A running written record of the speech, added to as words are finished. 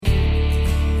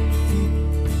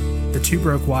Two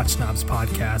Broke Watch Snobs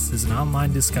podcast is an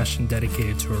online discussion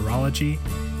dedicated to horology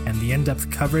and the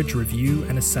in-depth coverage, review,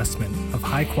 and assessment of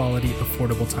high-quality,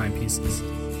 affordable timepieces.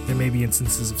 There may be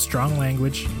instances of strong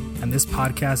language, and this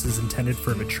podcast is intended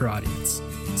for a mature audience.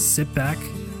 Sit back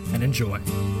and enjoy.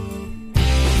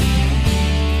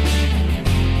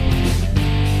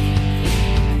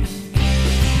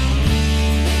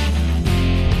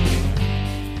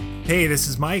 Hey, this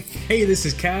is Mike. Hey, this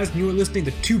is Kaz, and you are listening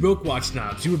to Two Broke Watch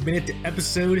Snobs. You have made it to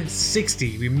episode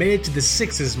 60. We made it to the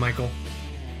sixes, Michael.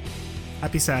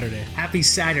 Happy Saturday. Happy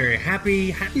Saturday.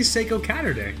 Happy Seiko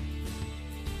Saturday.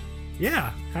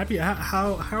 Yeah, happy.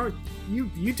 How are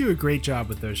you do a great job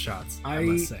with those shots, I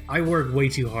must say. I work way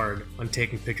too hard on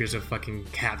taking pictures of fucking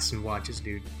cats and watches,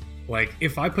 dude. Like,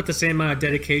 if I put the same amount of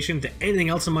dedication to anything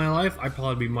else in my life, I'd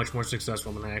probably be much more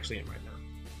successful than I actually am right now.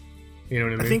 You know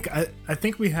what I mean? I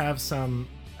think we have some.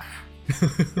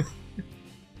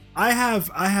 I have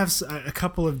a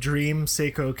couple of dream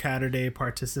Seiko Saturday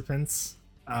participants.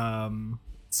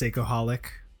 Seikoholic.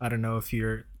 I don't know if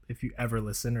you ever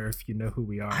listen or if you know who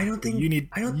we are. I don't think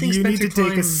to Spencer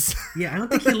take Yeah, I don't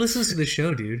think he listens to the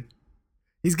show, dude.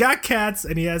 He's got cats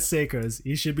and he has Seikos.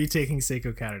 He should be taking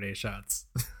Seiko Saturday shots.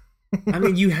 I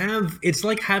mean, it's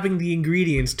like having the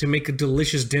ingredients to make a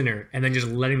delicious dinner and then just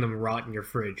letting them rot in your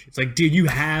fridge. It's like, dude, you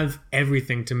have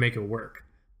everything to make it work.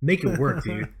 Make it work,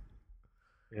 dude.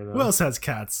 You know? Who else has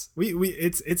cats?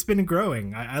 It's been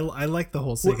growing. I like the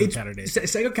whole Seiko Saturday.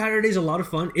 Seiko Saturday is a lot of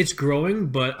fun. It's growing,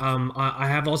 but I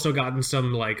have also gotten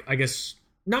some, like, I guess,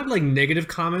 not like negative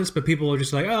comments, but people are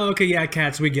just like, oh, okay, yeah,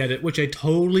 cats, we get it, which I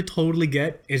totally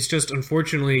get. It's just,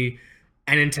 unfortunately,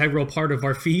 an integral part of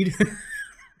our feed.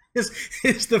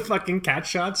 Is the fucking cat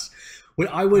shots. What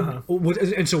I would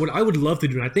love to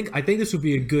do, and I think this would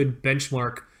be a good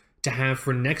benchmark to have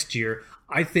for next year.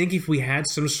 I think if we had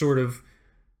some sort of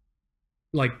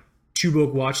like Two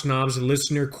Broke Watch Snobs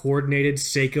listener coordinated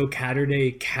Seiko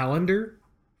Saturday calendar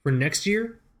for next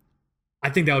year, I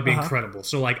think that would be incredible.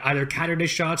 So like either Saturday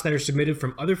shots that are submitted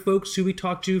from other folks who we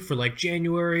talk to for like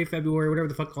January, February, whatever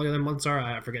the fuck all the other months are,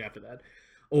 I forget after that.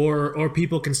 Or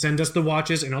people can send us the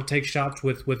watches and I'll take shots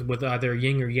with either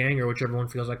yin or yang or whichever one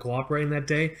feels like cooperating that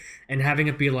day, and having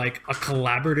it be like a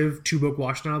collaborative Two Broke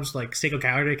Watch Snobs like Seiko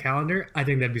Saturday calendar. I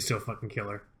think that'd be so fucking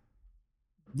killer.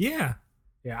 Yeah,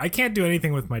 I can't do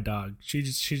anything with my dog. She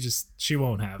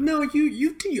won't have it. No,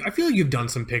 you I feel like you've done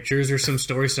some pictures or some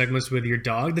story segments with your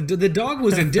dog. The dog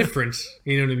was indifferent.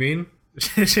 You know what I mean?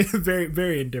 very,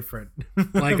 very indifferent.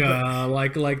 like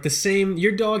the same.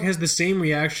 Your dog has the same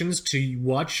reactions to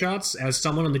watch shots as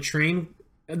someone on the train,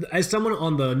 as someone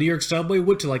on the New York subway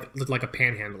would to like a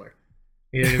panhandler.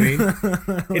 You know what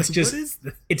I mean?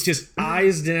 It's just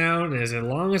eyes down, and as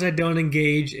long as I don't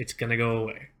engage, it's gonna go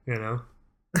away. You know.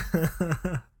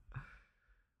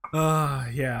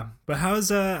 Yeah. But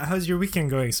how's your weekend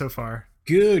going so far?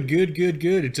 Good.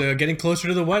 It's getting closer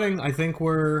to the wedding. I think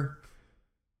we're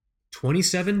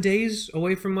 27 days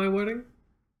away from my wedding.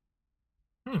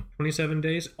 27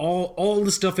 days. All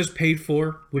the stuff is paid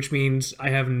for, which means I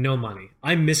have no money.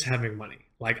 I miss having money.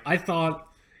 Like, I thought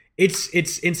it's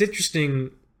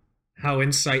interesting how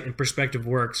insight and perspective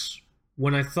works.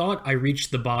 When I thought I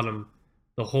reached the bottom,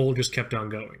 the hole just kept on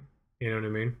going. You know what I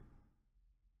mean?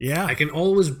 Yeah. I can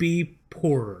always be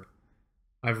poorer,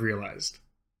 I've realized.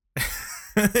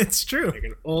 It's true. I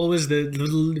can always,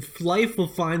 life will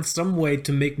find some way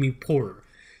to make me poorer.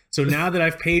 So now that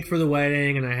I've paid for the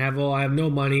wedding and I have no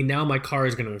money, now my car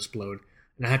is going to explode.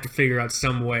 And I have to figure out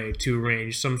some way to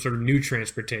arrange some sort of new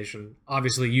transportation,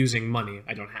 obviously using money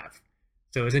I don't have.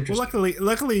 So it's interesting. Well,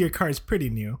 luckily your car is pretty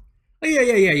new. Oh,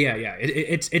 yeah.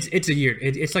 It's a year.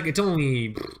 It's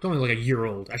only like a year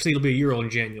old. Actually, it'll be a year old in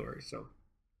January, so.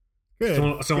 Good.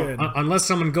 So unless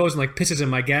someone goes and like pisses in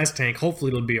my gas tank, hopefully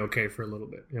it'll be okay for a little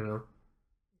bit, you know.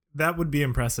 That would be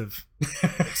impressive.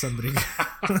 If somebody,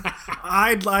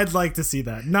 I'd like to see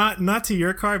that. Not to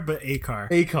your car, but a car.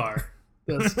 A car.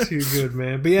 That's too good,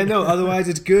 man. But yeah, no. Otherwise,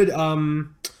 it's good.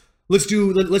 Let's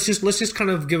just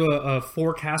kind of give a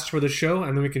forecast for the show,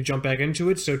 and then we can jump back into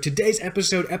it. So today's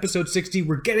episode 60.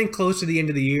 We're getting close to the end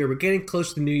of the year. We're getting close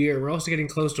to the new year. We're also getting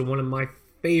close to one of my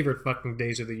favorite fucking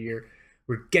days of the year.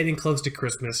 We're getting close to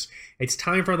Christmas. It's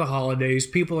time for the holidays.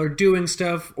 People are doing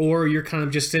stuff, or you're kind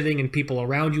of just sitting and people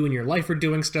around you in your life are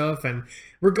doing stuff. And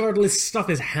regardless, stuff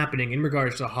is happening in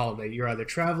regards to the holiday. You're either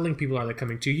traveling, people are either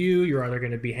coming to you, you're either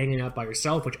going to be hanging out by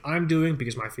yourself, which I'm doing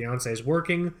because my fiance is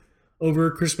working over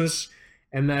Christmas.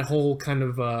 And that whole kind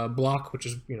of block, which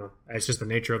is, you know, it's just the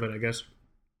nature of it, I guess.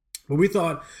 But we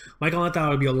thought, Michael and I thought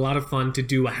it would be a lot of fun to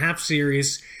do a half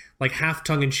series, like half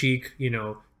tongue-in-cheek, you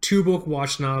know, Two Broke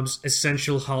Watch Snobs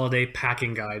Essential Holiday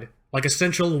Packing Guide like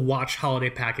essential watch holiday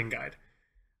packing guide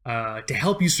to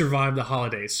help you survive the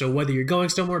holidays. So whether you're going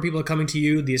somewhere, people are coming to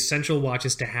you, the essential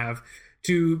watches to have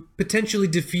to potentially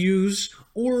diffuse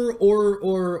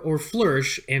or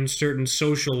flourish in certain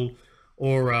social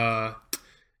or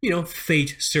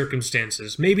fate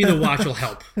circumstances. Maybe the watch will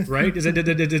help, right? Does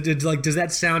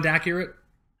that sound accurate?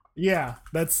 Yeah,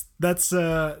 that's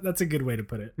a good way to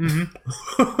put it.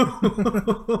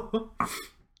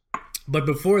 But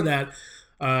before that,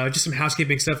 just some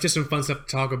housekeeping stuff, just some fun stuff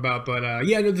to talk about. But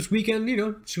this weekend,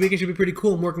 this weekend should be pretty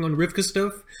cool. I'm working on Rivka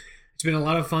stuff. It's been a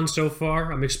lot of fun so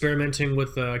far. I'm experimenting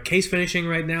with case finishing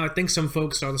right now. I think some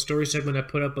folks saw the story segment I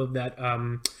put up of that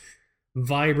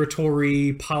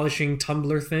vibratory polishing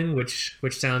tumbler thing, which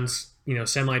sounds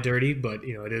semi-dirty, but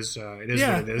it is what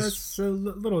it is. It's a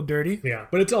little dirty. Yeah,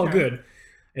 but it's all good.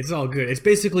 It's all good.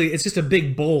 It's just a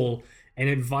big bowl, and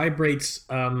it vibrates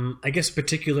I guess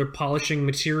particular polishing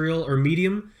material or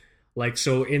medium. Like,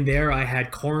 so in there I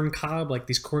had corn cob, like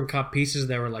these corn cob pieces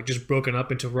that were like just broken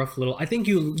up into rough little, I think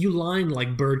you line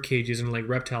like bird cages and like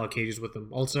reptile cages with them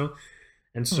also.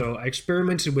 And so I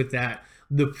experimented with that.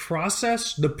 The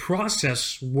process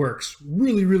works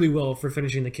really, really well for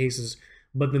finishing the cases,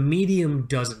 but the medium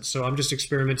doesn't. So I'm just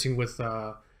experimenting with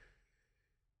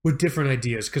different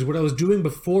ideas, because what I was doing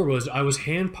before was I was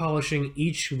hand polishing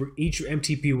each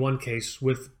MTP1 case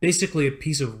with basically a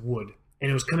piece of wood, and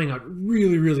it was coming out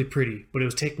really, really pretty, but it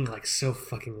was taking like so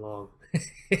fucking long.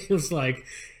 It was like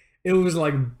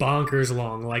bonkers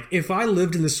long. Like, if I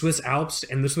lived in the Swiss Alps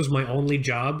and this was my only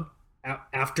job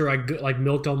after I like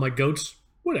milked all my goats,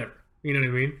 whatever, you know what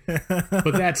I mean?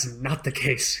 But that's not the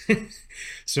case.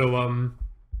 So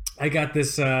I got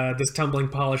this tumbling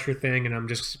polisher thing, and I'm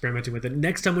just experimenting with it.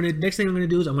 Next thing I'm gonna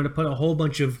do is I'm gonna put a whole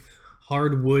bunch of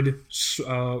hardwood,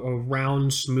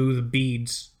 round, smooth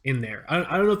beads in there.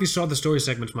 I don't know if you saw the story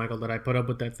segments, Michael, that I put up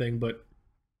with that thing, but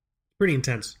pretty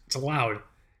intense. It's loud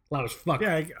as fuck.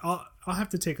 Yeah, I'll have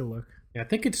to take a look. Yeah, I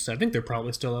think they're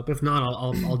probably still up. If not,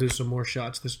 I'll do some more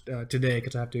shots today,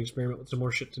 because I have to experiment with some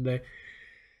more shit today.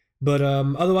 But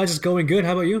otherwise, it's going good.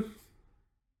 How about you?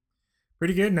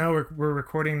 Pretty good. No, we're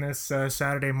recording this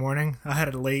Saturday morning. I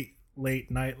had a late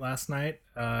night last night.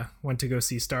 Went to go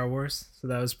see Star Wars, so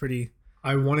that was pretty.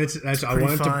 I wanted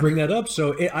to bring that up.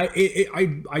 So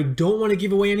I don't want to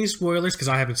give away any spoilers because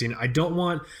I haven't seen it. I don't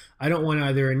want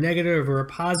either a negative or a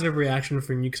positive reaction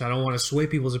from you, because I don't want to sway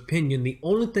people's opinion. The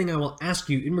only thing I will ask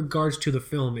you in regards to the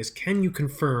film is, can you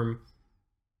confirm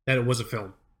that it was a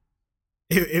film?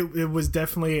 It was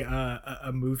definitely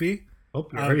a movie. Oh,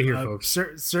 you heard it here, folks.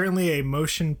 Certainly a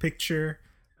motion picture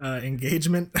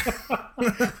engagement.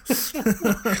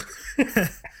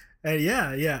 And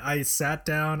yeah, I sat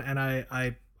down and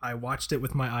I watched it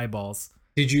with my eyeballs.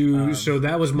 Did you? So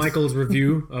that was Michael's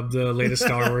review of the latest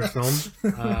Star Wars film.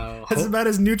 That's about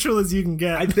as neutral as you can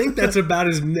get. I think that's about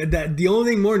the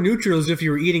only thing more neutral is if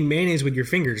you were eating mayonnaise with your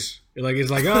fingers.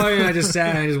 It's like, oh yeah, I just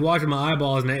sat and I just watched my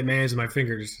eyeballs and ate mayonnaise with my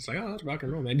fingers. It's like, oh, that's rock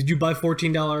and roll, man. Did you buy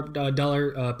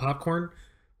 $14 popcorn,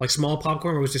 like small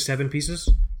popcorn, or was it just 7 pieces?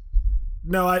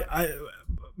 No,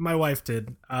 my wife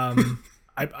did.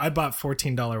 I bought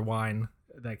 $14 wine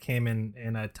that came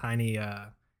in a tiny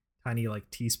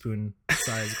like teaspoon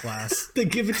size glass. They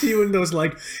give it to you in those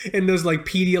like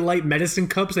Pedialyte medicine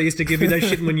cups. They used to give you that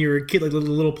shit when you were a kid, like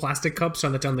little plastic cups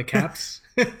on the caps.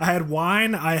 I had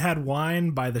wine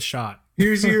by the shot.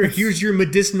 Here's your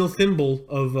medicinal thimble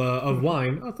of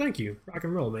wine. Oh, thank you. Rock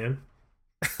and roll, man.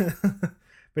 But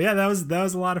yeah, that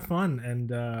was a lot of fun,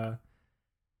 and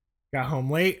got home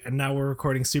late, and now we're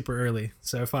recording super early.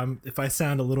 So if I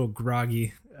sound a little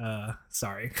groggy,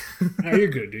 sorry. No, you're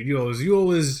good, dude. Your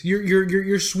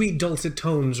sweet dulcet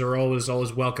tones are always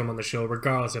welcome on the show,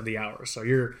 regardless of the hour. So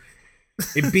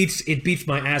it beats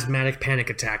my asthmatic panic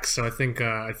attacks. So I think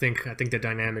the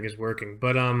dynamic is working.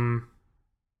 But I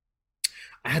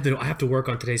have to work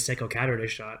on today's Seiko Catterday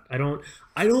shot. I don't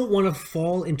want to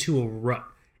fall into a rut.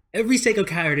 Every Seiko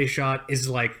Catterday shot is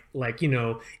like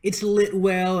it's lit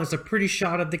well. It's a pretty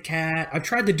shot of the cat. I've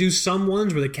tried to do some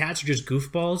ones where the cats are just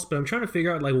goofballs, but I'm trying to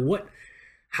figure out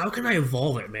how can I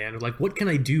evolve it, man? Like, what can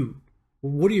I do?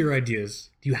 What are your ideas?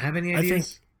 Do you have any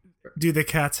ideas? Do the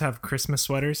cats have Christmas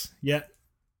sweaters yet?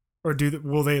 Or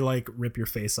will they like rip your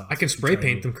face off? I can spray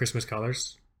paint them Christmas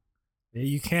colors. Yeah,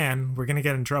 you can. We're gonna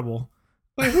get in trouble.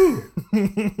 By who?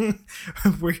 I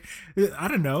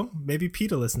don't know. Maybe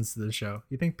PETA listens to the show.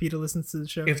 You think PETA listens to the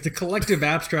show? If the collective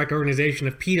abstract organization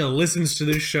of PETA listens to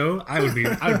this show, I'd be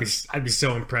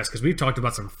so impressed, because we've talked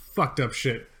about some fucked up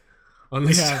shit on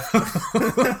this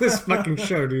on this fucking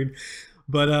show, dude.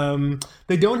 But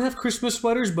they don't have Christmas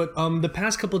sweaters. But the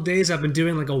past couple of days, I've been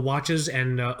doing like a watches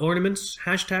and ornaments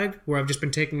hashtag where I've just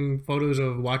been taking photos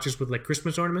of watches with like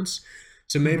Christmas ornaments.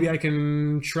 So maybe I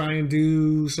can try and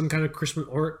do some kind of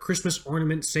Christmas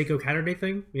ornament Seiko Saturday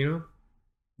thing, you know?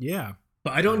 Yeah.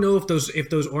 But I don't know if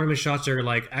those ornament shots are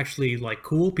like actually like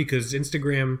cool because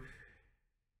Instagram,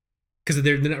 because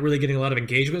they're not really getting a lot of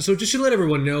engagement. So just to let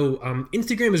everyone know,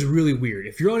 Instagram is really weird.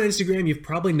 If you're on Instagram, you've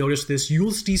probably noticed this.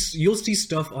 You'll see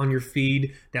stuff on your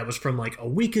feed that was from like a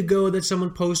week ago that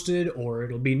someone posted, or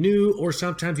it'll be new, or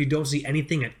sometimes you don't see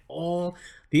anything at all.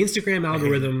 The Instagram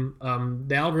algorithm,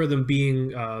 the algorithm being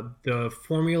the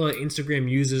formula Instagram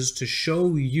uses to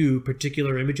show you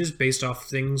particular images based off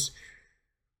things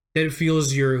that it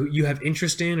feels you have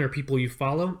interest in or people you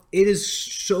follow. It is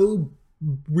so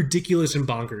ridiculous and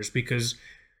bonkers because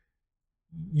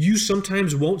you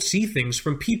sometimes won't see things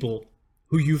from people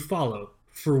who you follow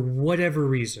for whatever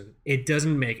reason. It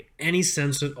doesn't make any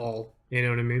sense at all. You know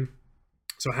what I mean?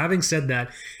 So having said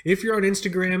that, if you're on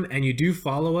Instagram and you do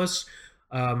follow us,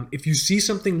 if you see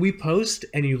something we post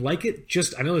and you like it,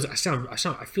 just I know this,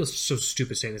 I feel so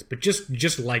stupid saying this, but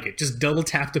just like it. Just double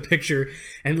tap the picture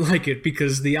and like it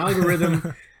because the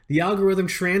algorithm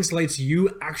translates you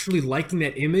actually liking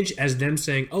that image as them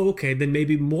saying, "Oh, okay, then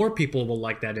maybe more people will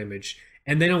like that image."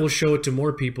 And then it will show it to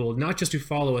more people, not just who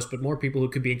follow us, but more people who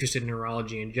could be interested in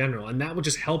neurology in general. And that will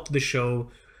just help the show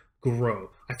grow.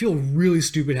 I feel really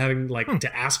stupid having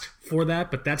to ask for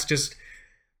that, but that's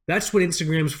what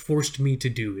Instagram's forced me to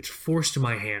do. It's forced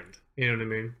my hand. You know what I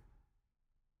mean?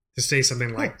 To say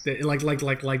something like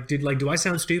do I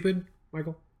sound stupid,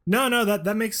 Michael? No,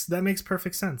 that makes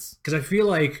perfect sense. Because I feel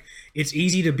like it's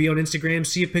easy to be on Instagram,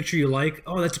 see a picture you like,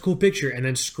 oh, that's a cool picture, and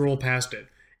then scroll past it.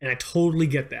 And I totally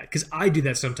get that because I do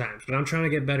that sometimes, but I'm trying to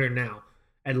get better now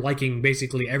at liking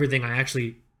basically everything I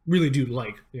actually really do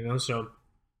like, you know. So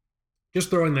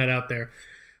just throwing that out there.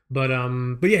 But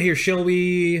yeah, here shall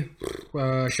we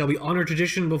honor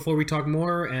tradition before we talk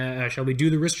more? Shall we do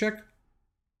the wrist check?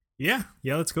 Yeah,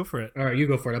 let's go for it. All right, you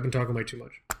go for it. I've been talking way too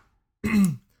much.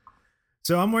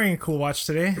 So I'm wearing a cool watch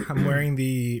today. I'm wearing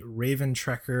the Raven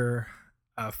Trekker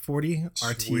 40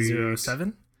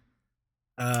 RT07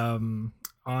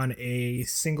 on a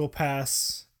single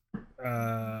pass.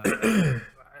 I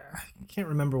can't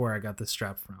remember where I got this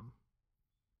strap from.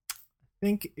 I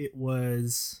think it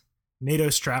was NATO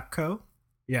Strap Co.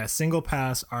 Yeah, single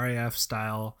pass RAF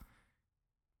style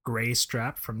gray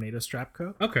strap from NATO Strap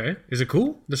Co. Okay, is it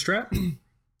cool? The strap?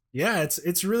 Yeah,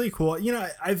 it's really cool. You know,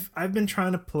 I've been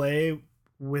trying to play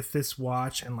with this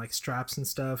watch and like straps and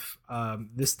stuff.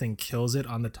 This thing kills it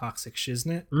on the Toxic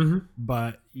Shiznit,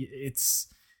 but it's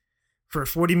for a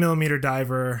 40 millimeter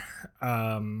diver.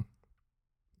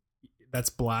 That's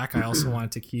black. I also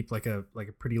wanted to keep like a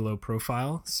pretty low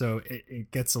profile, so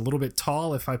it gets a little bit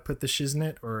tall if I put the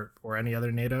Shiznit or any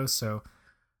other NATO. So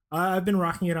I've been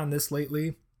rocking it on this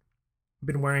lately.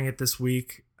 Been wearing it this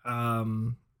week,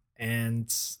 and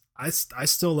I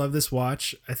still love this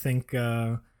watch. I think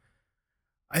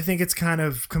it's kind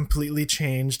of completely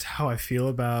changed how I feel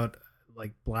about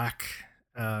like black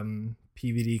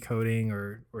PVD coating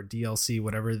or DLC,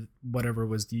 whatever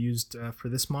was used for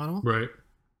this model. Right.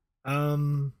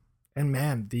 And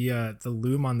man, the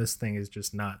lume on this thing is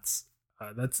just nuts.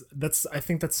 That's I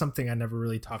think that's something I never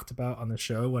really talked about on the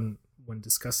show when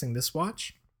discussing this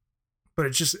watch, but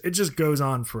it just goes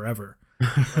on forever.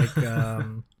 Like I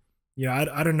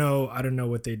don't know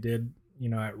what they did, you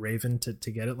know, at Raven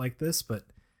to get it like this, but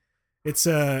it's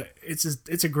a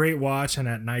great watch, and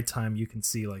at nighttime you can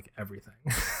see like everything.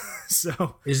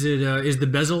 So is the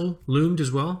bezel loomed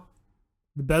as well?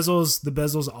 The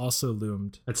bezel's also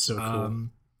loomed. That's so cool.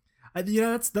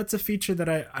 That's a feature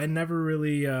that I never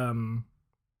really I'm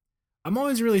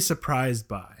always really surprised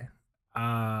by.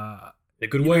 A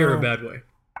good way or a bad way?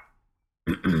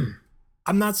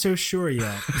 I'm not so sure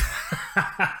yet.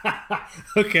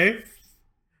 Okay.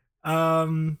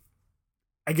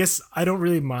 I guess I don't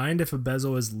really mind if a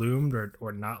bezel is loomed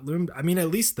or not loomed. I mean, at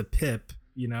least the pip,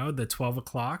 you know, the 12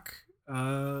 o'clock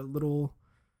little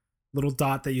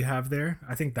dot that you have there,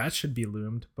 I think that should be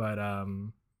loomed. But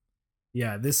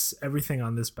yeah, everything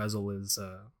on this bezel is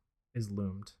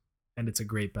loomed, and it's a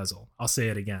great bezel. I'll say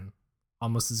it again,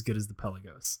 almost as good as the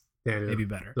Pelagos. Yeah, maybe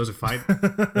better. Those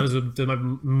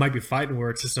might be fighting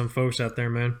words to some folks out there,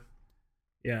 man.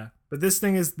 Yeah, but this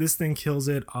thing kills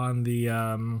it on the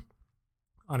on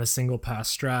a single pass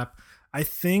strap. I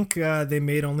think they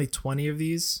made only 20 of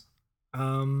these.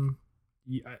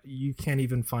 You can't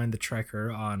even find the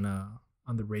Trekker on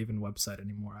the Raven website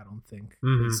anymore, I don't think.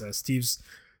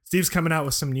 Steve's coming out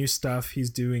with some new stuff. He's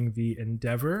doing the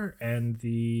Endeavor and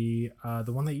the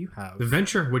one that you have, The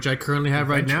Venture, which I currently have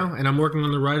right now, and I'm working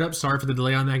on the write-up. Sorry for the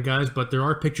delay on that, guys, but there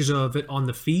are pictures of it on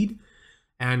the feed,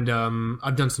 and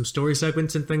I've done some story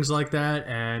segments and things like that.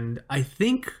 And I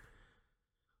think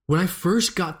when I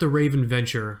first got the Raven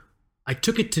Venture, I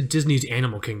took it to Disney's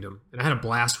Animal Kingdom, and I had a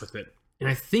blast with it. And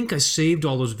I think I saved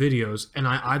all those videos, and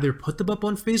I either put them up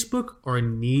on Facebook or I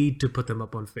need to put them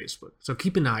up on Facebook. So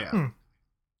keep an eye out,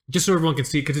 just so everyone can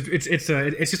see, because it's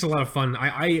just a lot of fun.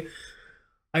 I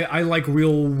like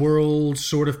real world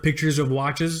sort of pictures of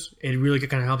watches. It really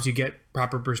kind of helps you get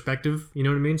proper perspective. You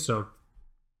know what I mean? So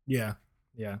yeah.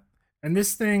 And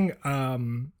this thing,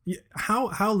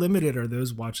 how limited are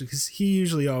those watches? Because he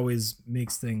usually always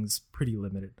makes things pretty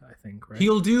limited, I think, right?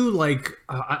 He'll do like,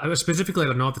 specifically, I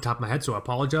don't know off the top of my head, so I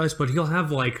apologize, but he'll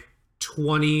have like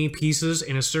 20 pieces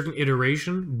in a certain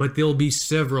iteration, but there'll be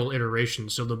several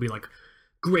iterations. So there'll be like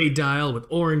gray dial with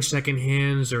orange second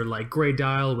hands, or like gray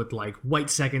dial with like white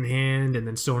second hand, and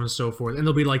then so on and so forth. And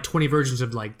there'll be like 20 versions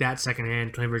of like that second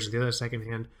hand, 20 versions of the other second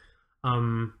hand.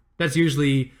 That's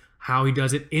usually how he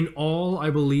does it. In all,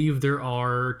 I believe there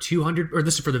are 200, or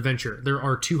this is for the Venture, there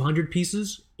are 200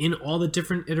 pieces in all the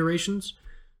different iterations.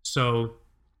 So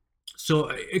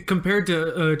compared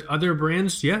to other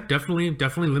brands, yeah, definitely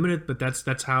limited. But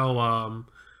that's how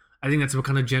I think that's what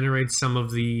kind of generates some of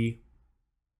the,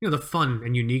 the fun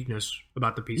and uniqueness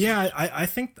about the pieces. Yeah, I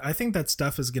think that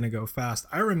stuff is gonna go fast.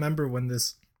 I remember when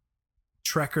this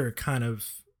Trekker kind of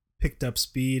picked up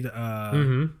speed.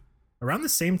 Around the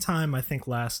same time, I think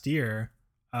last year,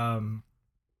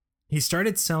 he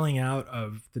started selling out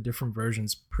of the different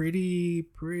versions pretty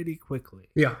quickly.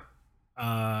 Yeah.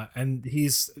 And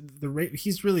he's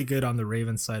really good on the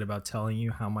Raven side about telling you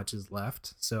how much is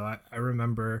left. So I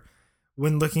remember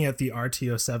when looking at the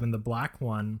RT07, the black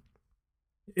one,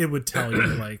 it would tell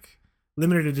you like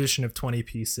limited edition of 20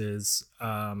 pieces,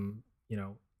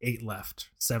 8 left,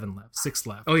 7 left, 6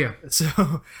 left. Oh yeah.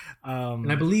 So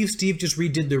and I believe Steve just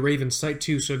redid the Raven site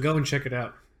too, so go and check it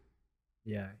out.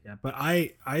 Yeah. But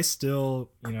I still,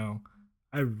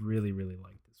 I really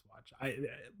like this watch.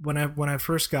 When I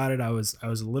first got it, I was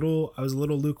a little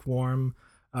lukewarm,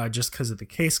 just because of the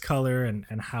case color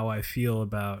and how I feel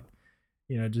about,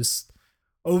 just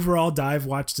overall dive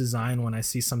watch design. When I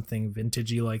see something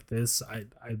vintagey like this,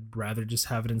 I'd rather just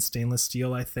have it in stainless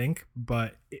steel, I think.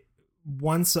 But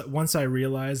once I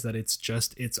realized that it's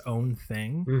just its own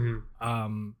thing,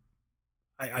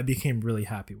 I became really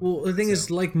happy with it. Well, the thing is,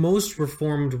 like most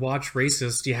reformed watch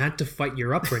racists, you had to fight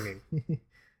your upbringing.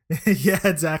 Yeah,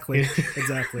 exactly.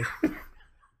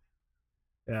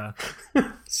 Yeah.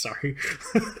 Sorry.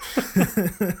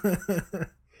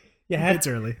 It's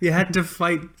early. You had to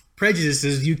fight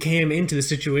prejudices you came into the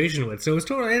situation with. So it's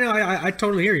totally, I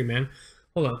totally hear you, man.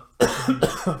 Hold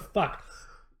on. Fuck.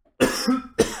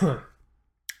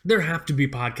 There have to be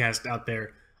podcasts out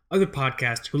there, other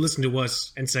podcasts who listen to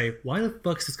us and say, why the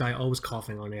fuck is this guy always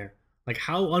coughing on air? Like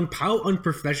how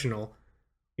unprofessional.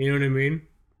 You know what I mean?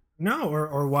 No,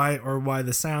 or why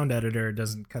the sound editor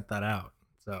doesn't cut that out.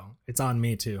 So it's on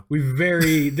me too.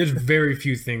 There's very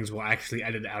few things we'll actually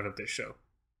edit out of this show.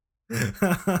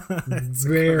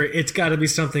 It's got to be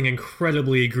something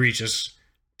incredibly egregious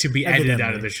to be edited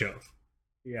out of the show.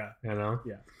 Yeah. Yeah.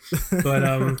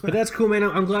 But that's cool, man.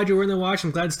 I'm glad you're wearing the watch.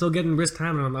 I'm glad it's still getting wrist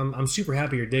time, and I'm super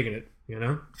happy you're digging it.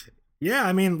 Yeah,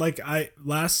 I mean, like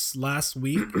last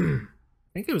week, I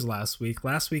think it was last week.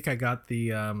 Last week I got the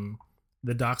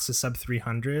Doxa Sub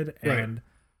 300, and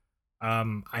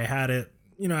I had it.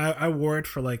 I wore it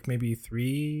for like maybe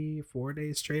 3-4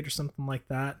 days straight or something like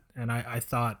that, and I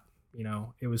thought,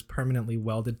 it was permanently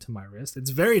welded to my wrist.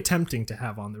 It's very tempting to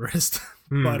have on the wrist,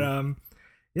 but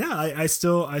yeah, I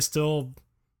still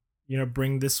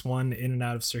bring this one in and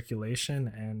out of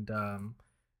circulation, and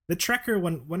the Trekker,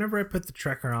 whenever I put the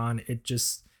Trekker on, it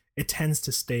tends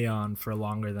to stay on for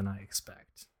longer than I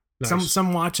expect. Nice.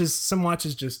 Some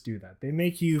watches just do that. They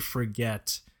make you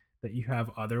forget that you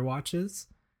have other watches,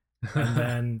 and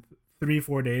then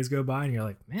 3-4 days go by and you're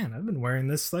like, man, I've been wearing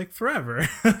this like forever.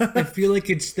 I feel like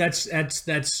that's a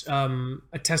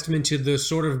testament to the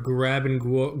sort of grab and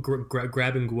go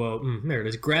there it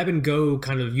is, grab and go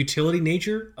kind of utility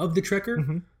nature of the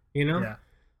Trekker. Yeah.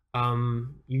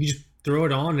 You just throw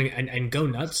it on and go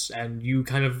nuts, and you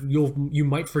kind of you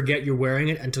might forget you're wearing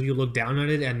it until you look down at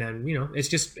it, and then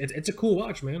it's a cool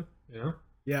watch, man.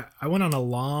 Yeah, I went on a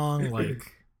long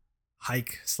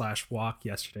hike/walk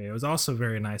yesterday. It was also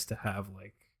very nice to have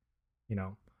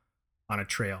on a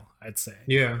trail, I'd say.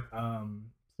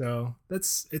 So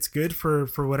it's good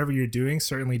for whatever you're doing,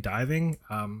 certainly diving.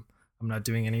 I'm not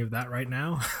doing any of that right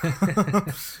now.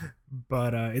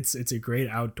 But it's a great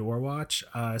outdoor watch.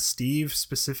 Steve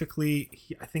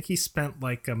specifically, I think he spent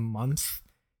like a month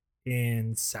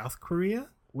in South Korea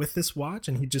with this watch,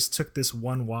 and he just took this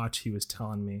one watch, he was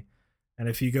telling me. And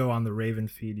if you go on the Raven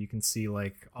feed, you can see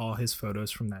like all his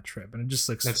photos from that trip, and it just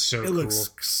looks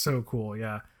looks so cool.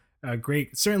 Yeah,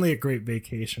 certainly a great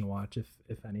vacation watch,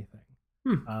 if anything.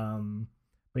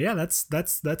 But yeah,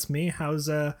 that's me. How's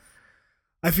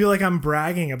I feel like I'm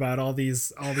bragging about all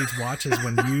these watches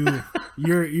when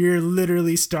you're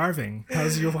literally starving.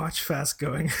 How's your watch fast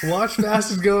going? Watch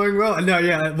fast is going well. No,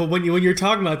 yeah, but when you're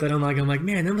talking about that, I'm like,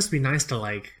 man, that must be nice to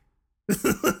like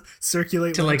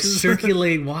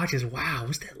circulate watches. Wow,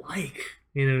 what's that like?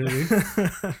 You know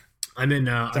what I mean?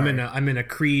 I'm in a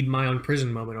Creed My Own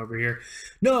Prison moment over here.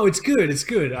 No, it's good.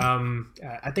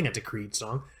 I think that's a Creed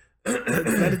song.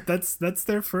 That's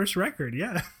their first record.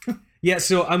 Yeah. Yeah,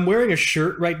 so I'm wearing a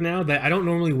shirt right now that I don't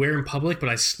normally wear in public, but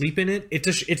I sleep in it. It's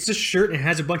a shirt and it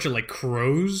has a bunch of like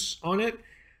crows on it.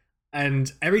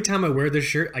 And every time I wear this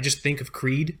shirt, I just think of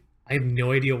Creed. I have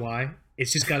no idea why.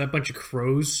 It's just got a bunch of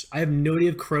crows. I have no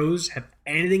idea if crows have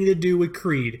anything to do with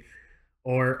Creed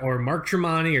or Mark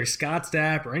Tremonti or Scott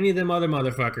Stapp or any of them other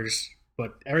motherfuckers.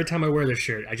 But every time I wear this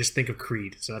shirt, I just think of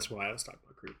Creed. So that's why I was talking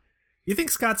about Creed. You think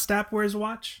Scott Stapp wears a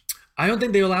watch? I don't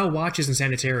think they allow watches in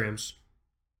sanitariums.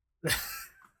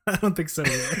 I don't think so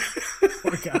either.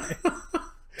 Poor guy.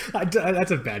 That's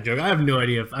a bad joke. I have no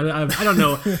idea. I don't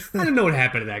know. I don't know what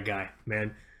happened to that guy,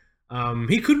 man.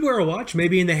 He could wear a watch.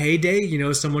 Maybe in the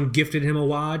heyday, someone gifted him a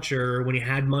watch, or when he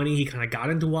had money, he kind of got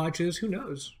into watches. Who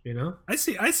knows? I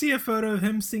see a photo of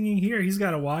him singing here. He's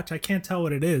got a watch. I can't tell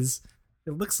what it is.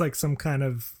 It looks like some kind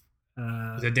of.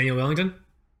 Is that Daniel Wellington?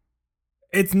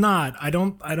 It's not. I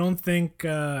don't think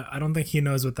he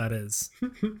knows what that is.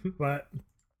 But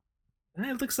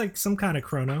it looks like some kind of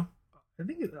chrono. I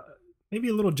think maybe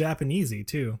a little Japanesey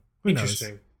too. Who Interesting.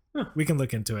 knows? Huh. We can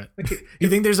look into it. You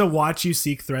think there's a watch you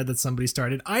seek thread that somebody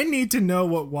started? I need to know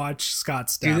what watch Scott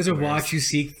Stapp Dude, there's a wears. watch you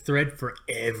seek thread for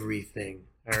everything.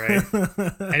 All right.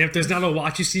 And if there's not a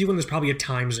watch you see one, there's probably a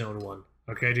time zone one.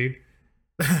 Okay, dude.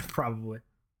 Probably.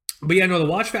 But yeah, no, the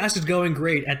watch fast is going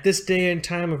great. At this day and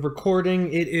time of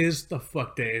recording, it is the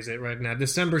fuck day is it right now?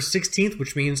 December 16th,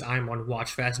 which means I'm on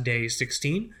watch fast day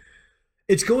 16.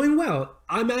 It's going well.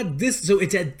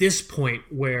 It's at this point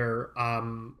where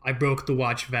I broke the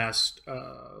watch fast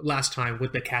last time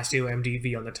with the Casio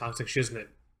MDV on the Toxic Shiznit.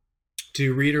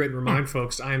 To reiterate and remind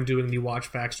folks, I am doing the watch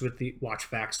facts with the watch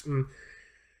facts.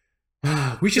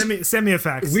 Send me a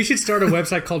fax. We should start a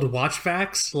website called Watch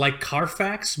Facts, like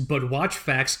Carfax, but Watch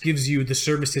Facts gives you the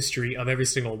service history of every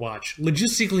single watch.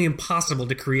 Logistically impossible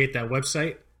to create that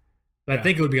website, but I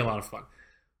think it would be a lot of fun.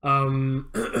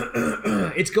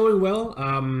 It's going well.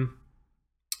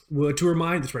 To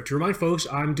remind folks,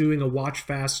 I'm doing a watch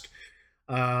fast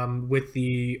with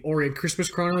the Orient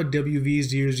Christmas Chrono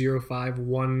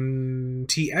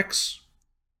WV005-1TX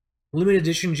limited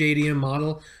edition JDM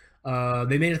model.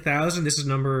 They made 1,000. This is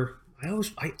number. I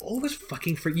always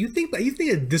fucking forget. You think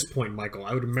at this point, Michael,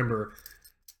 I would remember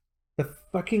the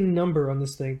fucking number on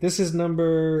this thing. This is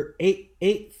number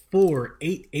 884.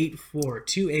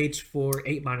 2 8s 4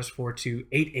 8 minus 4 2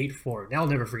 884. Now I'll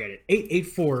never forget it.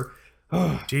 884.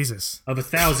 Oh, Jesus. Of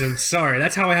 1,000. Sorry,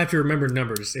 that's how I have to remember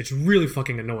numbers. It's really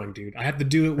fucking annoying, dude. I have to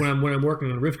do it when I'm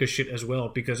working on Rivka shit as well,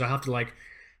 because I have to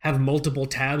have multiple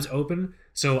tabs open.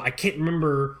 So I can't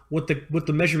remember what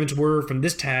the measurements were from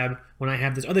this tab when I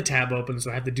have this other tab open, so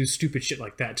I have to do stupid shit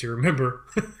like that to remember.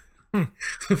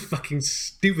 Fucking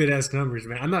stupid ass numbers,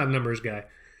 man. I'm not a numbers guy.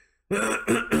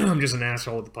 I'm just an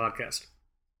asshole with the podcast.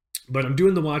 But I'm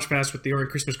doing the watch fast with the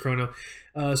Orient Christmas Chrono.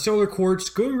 Solar Quartz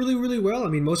going really, really well. I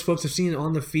mean, most folks have seen it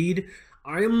on the feed.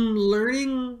 I'm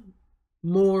learning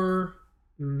more.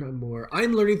 Not more.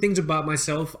 I'm learning things about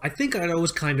myself. I think I'd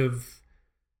always kind of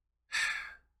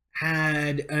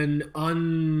had an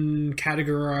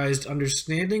uncategorized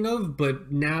understanding of,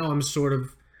 but now I'm sort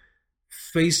of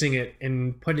facing it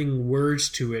and putting words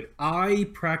to it. I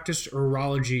practiced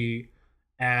urology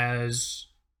as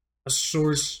a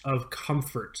source of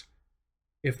comfort,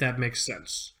 if that makes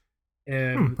sense.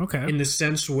 Okay. In the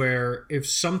sense where if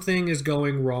something is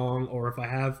going wrong, or if I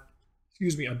have,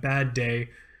 a bad day,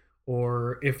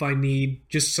 or if I need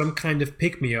just some kind of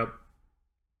pick-me-up,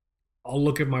 I'll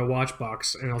look at my watch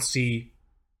box and I'll see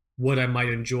what I might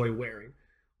enjoy wearing,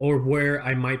 or where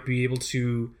I might be able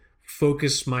to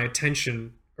focus my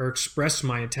attention or express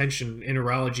my attention in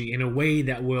urology in a way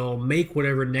that will make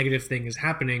whatever negative thing is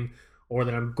happening or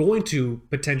that I'm going to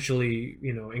potentially,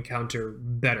 encounter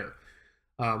better.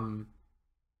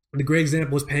 the great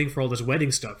example was paying for all this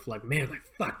wedding stuff. Like, man, like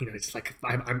fuck, you know, it's like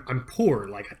I'm poor.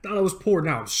 Like I thought I was poor,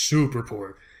 now I'm super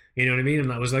poor. You know what I mean?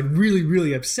 And I was like really,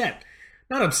 really upset.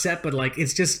 Not upset, but like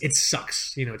it's just it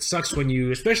sucks. You know, it sucks when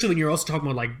you, especially when you're also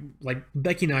talking about like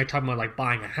Becky and I are talking about like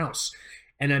buying a house.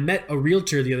 And I met a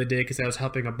realtor the other day because I was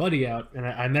helping a buddy out, and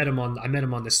I met him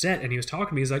on the set, and he was talking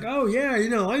to me. He's like, "Oh yeah, you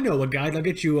know, I know a guy that'll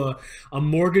get you a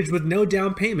mortgage with no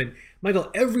down payment."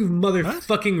 Michael, every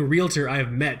motherfucking realtor I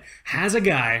have met has a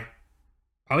guy,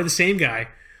 probably the same guy,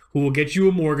 who will get you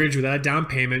a mortgage without a down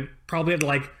payment, probably at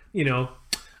like, you know,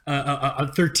 a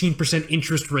 13%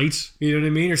 interest rate. You know what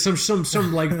I mean, or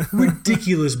some like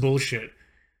ridiculous bullshit.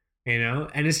 You know,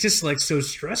 and it's just like so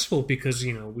stressful because,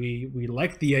 you know, we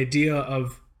like the idea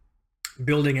of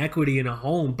building equity in a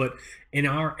home, but in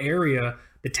our area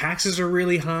the taxes are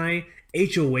really high.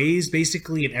 HOAs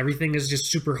basically and everything is just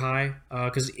super high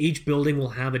because each building will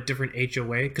have a different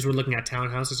HOA because we're looking at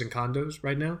townhouses and condos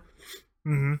right now.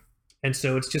 Mm-hmm. And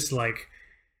so it's just like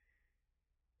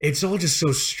it's all just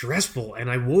so stressful.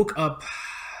 And I woke up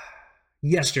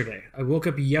yesterday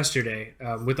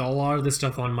with a lot of this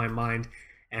stuff on my mind.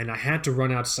 And I had to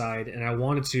run outside, and I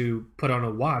wanted to put on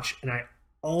a watch, and I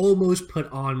almost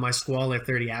put on my Squall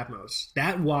Air30 Atmos.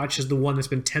 That watch is the one that's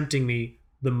been tempting me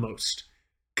the most.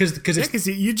 Because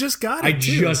you just got it. I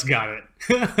just got it.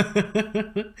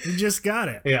 You just got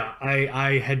it. Yeah,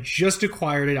 I had just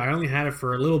acquired it. I only had it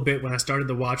for a little bit when I started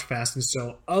the Watch Fast, and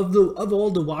so of all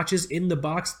the watches in the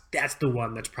box, that's the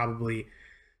one that's probably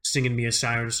singing me a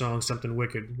siren song, something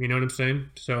wicked. You know what I'm saying?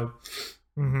 So...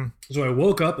 Mm-hmm. So I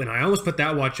woke up and I almost put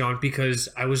that watch on because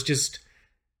I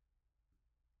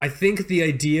think the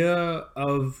idea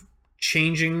of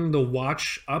changing the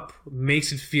watch up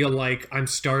makes it feel like I'm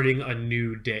starting a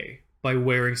new day by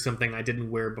wearing something I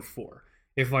didn't wear before.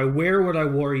 If I wear what I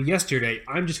wore yesterday,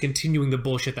 I'm just continuing the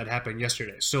bullshit that happened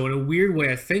yesterday. So in a weird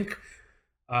way, I think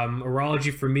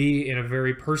horology for me in a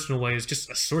very personal way is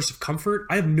just a source of comfort.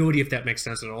 I have no idea if that makes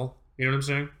sense at all. You know what I'm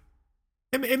saying?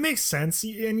 It makes sense,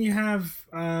 and you have,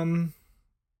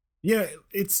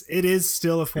 it is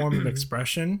still a form of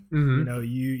expression. Mm-hmm. You know,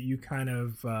 you kind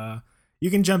of you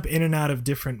can jump in and out of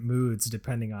different moods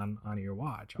depending on your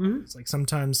watch. Mm-hmm. It's like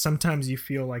sometimes you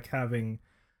feel like having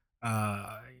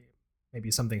maybe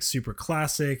something super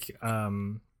classic.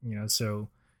 You know, so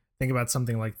think about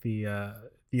something like the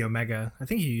Omega. I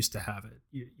think you used to have it.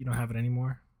 You don't have it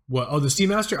anymore. What? Oh, the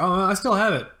Seamaster? Oh, I still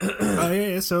have it. Oh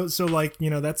yeah. So like, you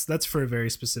know, that's for a very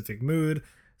specific mood.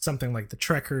 Something like the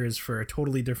Trekker is for a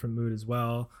totally different mood as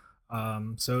well.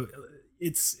 So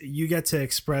you get to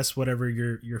express whatever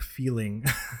you're feeling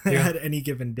at any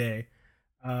given day.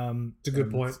 It's a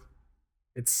good point.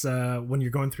 It's when you're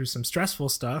going through some stressful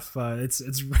stuff.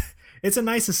 It's a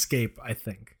nice escape, I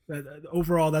think.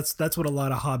 Overall, that's what a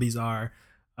lot of hobbies are,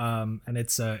 and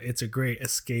it's a great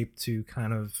escape to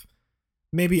kind of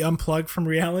maybe unplug from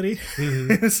reality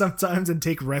sometimes and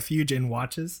take refuge in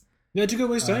watches. Yeah, it's a good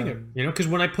way of saying it. You know, because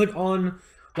when I put on,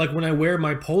 like when I wear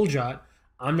my Poljot,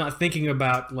 I'm not thinking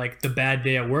about like the bad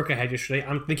day at work I had yesterday.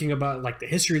 I'm thinking about like the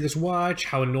history of this watch,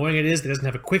 how annoying it is that it doesn't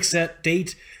have a quick set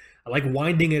date. I like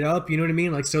winding it up. You know what I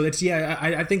mean? Like, so that's, yeah,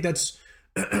 I think that's,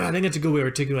 I think that's a good way of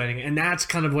articulating it. And that's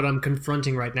kind of what I'm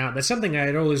confronting right now. That's something I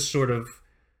had always sort of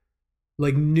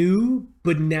like knew,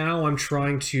 but now I'm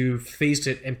trying to face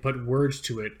it and put words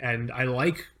to it. And I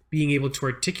like being able to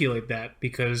articulate that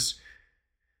because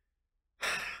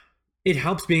it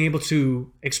helps being able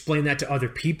to explain that to other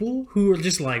people who are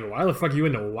just like, why the fuck are you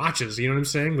into watches? You know what I'm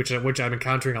saying? Which I'm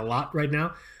encountering a lot right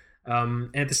now.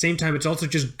 And at the same time, it's also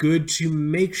just good to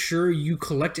make sure you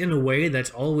collect in a way that's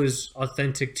always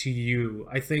authentic to you.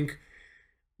 I think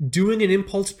doing an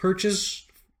impulse purchase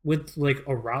with like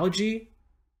horology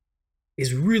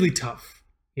is really tough,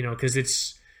 you know, because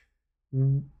it's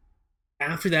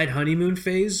after that honeymoon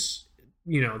phase,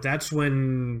 you know, that's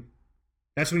when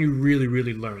you really,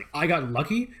 really learn. I got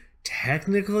lucky.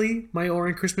 Technically, my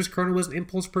Orient Christmas Chrono was an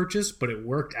impulse purchase, but it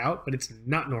worked out, but it's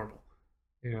not normal,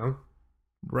 you know?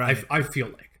 Right. I feel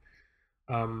like.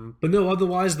 But no,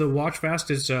 otherwise, the Watch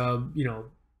Fast is, you know,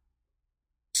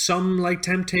 some like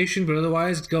temptation, but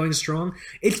otherwise it's going strong.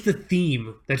 It's the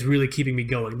theme that's really keeping me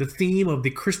going. The theme of the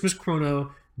Christmas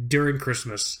Chrono during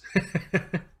Christmas.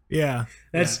 Yeah.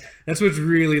 That's what's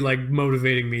really like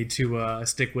motivating me to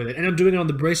stick with it. And I'm doing it on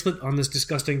the bracelet, on this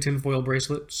disgusting tinfoil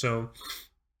bracelet, so...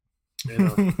 You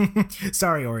know.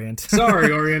 Sorry, Orient.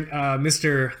 Sorry, Orient.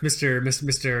 Mr.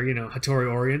 You know,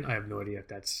 Hattori Orient. I have no idea if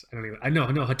that's. I know.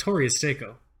 Hattori is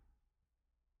Seiko.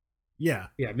 Yeah.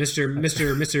 Yeah. Mr.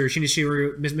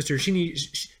 Shinichiro.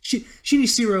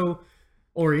 Shinichiro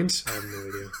Orient. I have no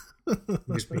idea.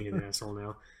 I'm just being an asshole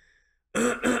now.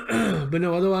 But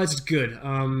no, otherwise it's good.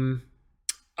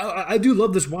 I do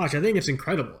love this watch. I think it's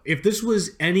incredible. If this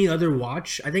was any other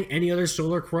watch, I think any other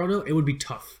solar chrono, it would be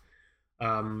tough.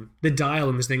 The dial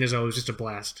in this thing is always just a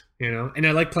blast, you know. And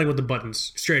I like playing with the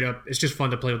buttons. Straight up, it's just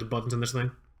fun to play with the buttons in this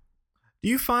thing. Do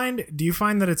you find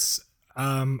that it's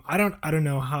I don't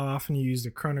know how often you use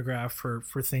the chronograph for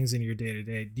things in your day to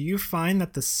day. Do you find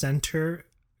that the center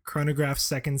chronograph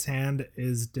seconds hand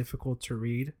is difficult to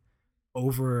read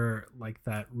over like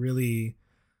that really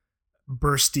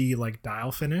bursty like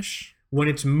dial finish? When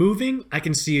it's moving, I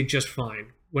can see it just fine.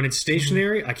 When it's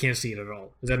stationary, I can't see it at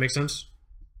all. Does that make sense?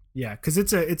 Yeah, because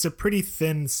it's a pretty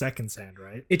thin seconds hand,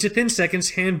 right? It's a thin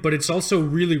seconds hand, but it's also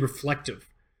really reflective.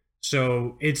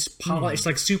 So it's It's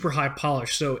like super high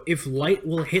polish. So if light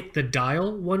will hit the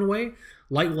dial one way,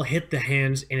 light will hit the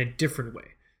hands in a different way.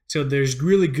 So there's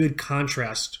really good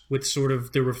contrast with sort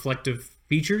of the reflective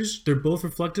features. They're both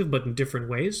reflective, but in different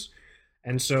ways.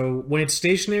 And so when it's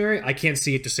stationary, I can't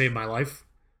see it to save my life.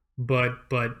 But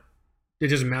it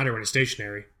doesn't matter when it's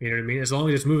stationary. You know what I mean? As long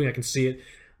as it's moving, I can see it.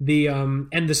 The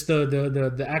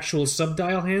actual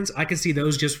subdial hands, I can see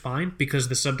those just fine because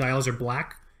the subdials are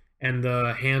black and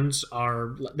the hands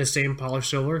are the same polished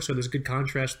silver, so there's good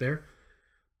contrast there.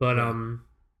 But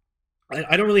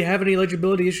I don't really have any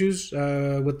legibility issues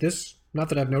with this, not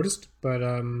that I've noticed. But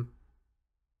trying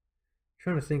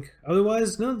to think.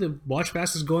 Otherwise, no, the watch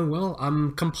fast is going well.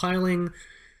 I'm compiling.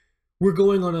 We're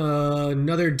going on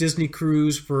another Disney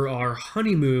cruise for our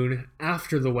honeymoon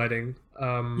after the wedding.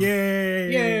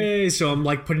 Yay! Yay! So I'm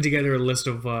like putting together a list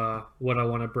of what I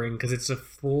want to bring because it's a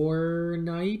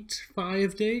 4-night,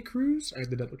 5-day cruise. I have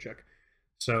to double check.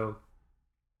 So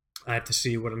I have to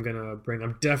see what I'm gonna bring.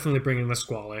 I'm definitely bringing the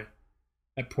Squale.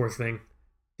 That poor thing.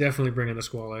 Definitely bringing the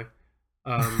Squale.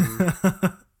 I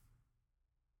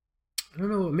don't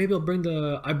know. Maybe I'll bring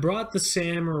I brought the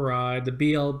Samurai, the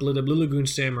Blue Lagoon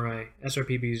Samurai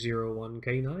SRPB01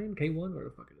 K9 K1, whatever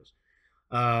the fuck it is.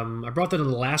 I brought that on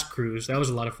the last cruise. That was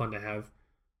a lot of fun to have.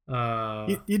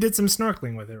 You did some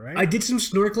snorkeling with it, right? I did some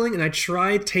snorkeling, and I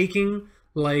tried taking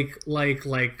like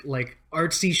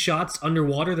artsy shots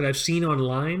underwater that I've seen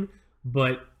online,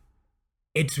 but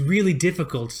it's really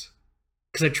difficult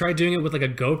because I tried doing it with like a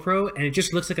GoPro, and it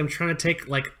just looks like I'm trying to take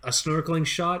like a snorkeling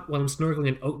shot while I'm snorkeling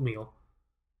in oatmeal.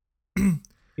 You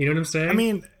know what I'm saying? I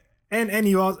mean, and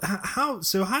you all how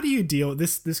do you deal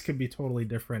this could be totally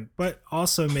different, but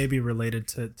also maybe related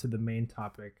to the main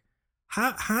topic.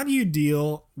 How do you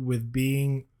deal with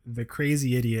being the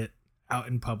crazy idiot out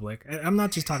in public? I'm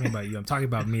not just talking about you, I'm talking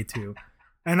about me too.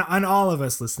 And on all of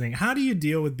us listening, how do you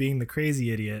deal with being the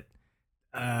crazy idiot?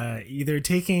 Either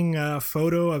taking a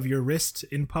photo of your wrist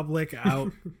in public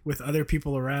out with other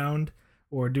people around,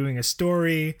 or doing a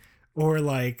story, or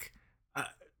like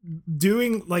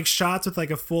doing like shots with like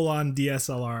a full-on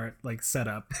DSLR like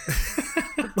setup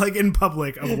like in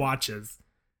public of watches.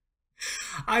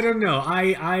 I don't know.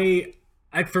 I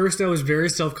at first I was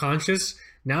very self-conscious.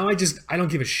 Now I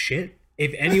don't give a shit.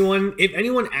 If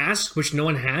anyone asks, which no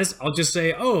one has, I'll just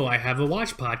say, "Oh, I have a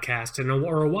watch podcast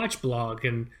or a watch blog."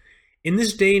 And in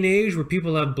this day and age where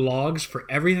people have blogs for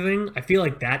everything, I feel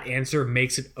like that answer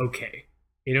makes it okay.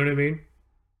 You know what I mean?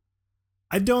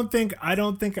 I don't think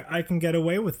I can get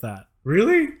away with that.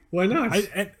 Really? Why not?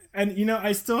 And you know,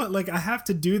 I still like I have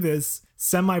to do this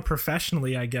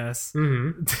semi-professionally, I guess.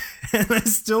 Mm-hmm. And I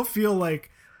still feel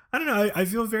like I don't know, I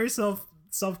feel very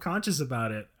self-conscious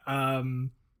about it.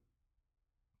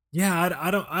 Yeah,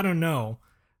 I don't know.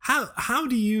 How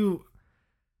do you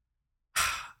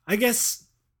I guess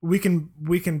we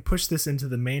can push this into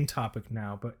the main topic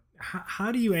now, but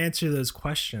how do you answer those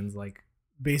questions? Like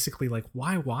basically like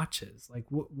why watches? Like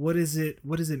what does it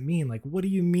mean? Like what do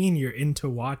you mean you're into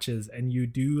watches and you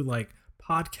do like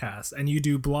podcasts and you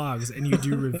do blogs and you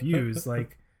do reviews?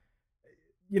 Like,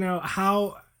 you know,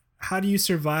 how do you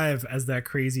survive as that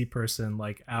crazy person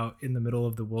like out in the middle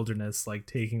of the wilderness like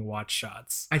taking watch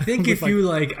shots? I think if you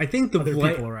like I think the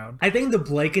people around. I think the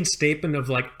blanket statement of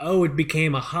like, oh, it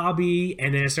became a hobby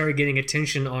and then it started getting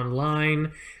attention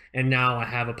online and now I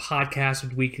have a podcast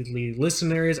with weekly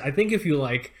listeners. I think if you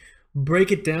like break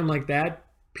it down like that,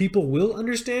 people will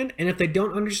understand, and if they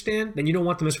don't understand, then you don't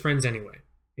want them as friends anyway.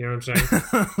 You know what I'm saying?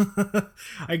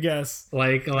 I guess.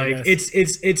 I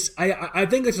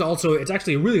think it's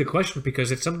actually a really good question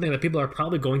because it's something that people are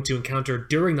probably going to encounter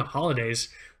during the holidays.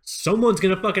 Someone's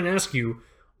gonna fucking ask you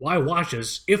why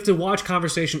watches, if the watch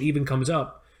conversation even comes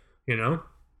up. You know,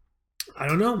 I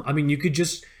don't know. I mean, you could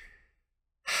just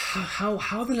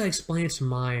how did I explain it to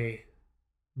my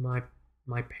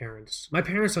My parents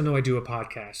don't know I do a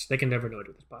podcast. They can never know I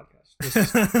do this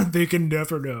podcast. They can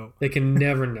never know. They can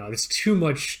never know. It's too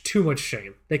much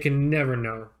shame. They can never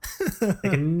know. They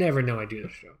can never know I do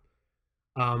this show.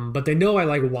 But they know I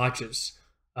like watches.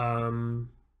 I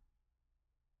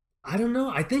don't know.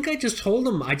 I think I just told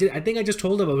them. I think I just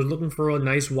told them I was looking for a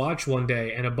nice watch one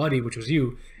day, and a buddy, which was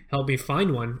you, helped me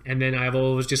find one. And then I've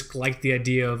always just liked the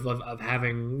idea of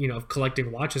having, of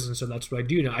collecting watches, and so that's what I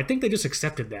do now. I think they just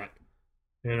accepted that,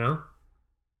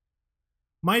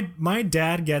 My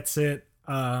dad gets it.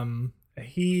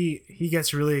 He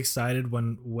gets really excited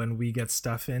when we get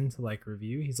stuff in to like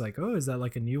review. He's like, "Oh, is that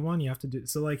like a new one you have to do?"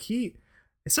 So like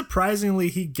surprisingly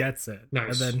he gets it.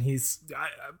 Nice. And then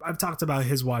I've talked about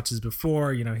his watches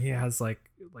before. He has like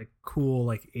cool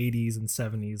like 80s and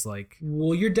 70s like.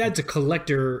 Well, your dad's a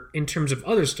collector in terms of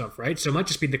other stuff, right? So it might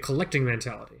just be the collecting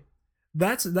mentality.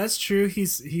 That's true.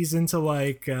 He's into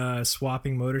like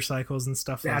swapping motorcycles and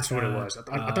stuff. That's like what that. it was.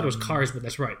 I thought it was cars, but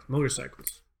that's right,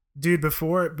 motorcycles. Dude,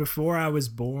 before I was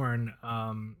born,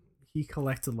 he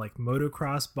collected like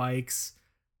motocross bikes,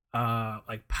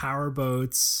 like power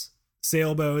boats,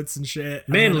 sailboats and shit.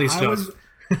 Manly stuff.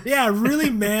 Yeah, really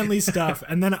manly stuff.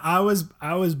 And then I was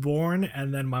born,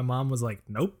 and then my mom was like,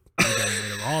 "Nope, I'm getting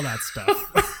rid of all that stuff."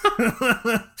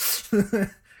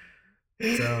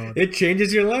 So it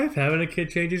changes your life. Having a kid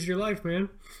changes your life, man.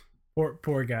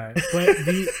 Poor guy. But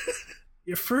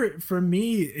for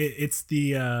me, it's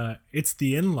the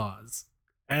in-laws,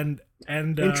 and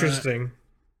interesting.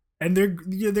 And they're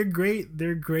great.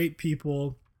 They're great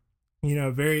people.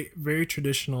 Very very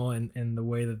traditional in the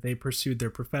way that they pursued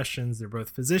their professions. They're both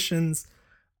physicians,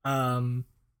 and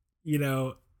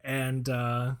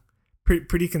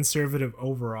pretty conservative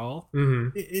overall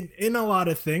in a lot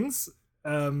of things,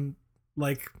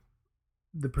 like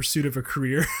the pursuit of a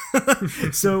career.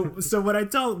 so when I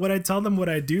tell them what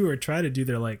I do or try to do,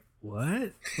 they're like,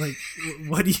 "What? Like,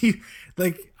 what do you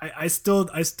like?" I still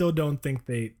don't think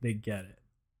they get it.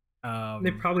 They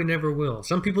probably never will.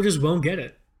 Some people just won't get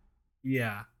it.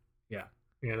 Yeah.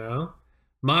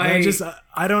 I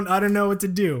don't know what to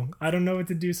do. I don't know what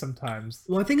to do sometimes.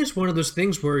 Well, I think it's one of those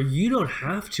things where you don't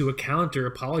have to account or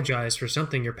apologize for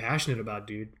something you're passionate about,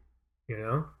 dude.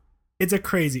 It's a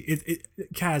crazy.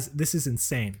 Kaz, this is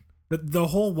insane. The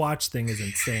whole watch thing is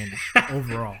insane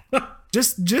overall.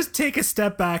 Just take a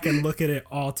step back and look at it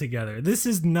all together. This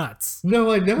is nuts.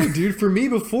 No, I know, dude. For me,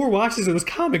 before watches, it was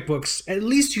comic books. At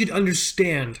least you could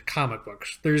understand comic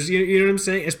books. There's, you know what I'm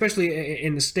saying? Especially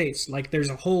in the States. Like, there's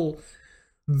a whole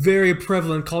very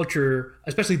prevalent culture,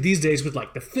 especially these days with,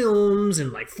 like, the films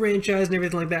and, like, franchise and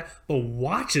everything like that. But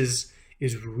watches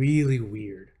is really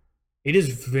weird. It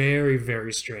is very,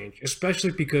 very strange.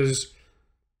 Especially because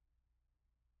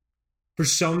for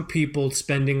some people,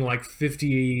 spending like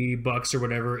 $50 or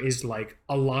whatever is like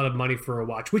a lot of money for a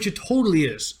watch, which it totally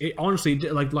is. It honestly,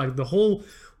 like the whole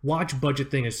watch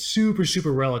budget thing is super,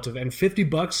 super relative. And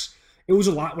 $50, it was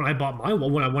a lot when I bought my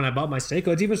one. When I bought my Seiko,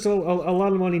 it's even still a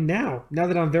lot of money now. Now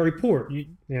that I'm very poor,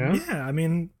 Yeah, I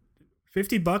mean,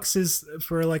 $50 is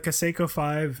for like a Seiko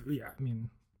 5. Yeah, I mean,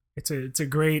 it's a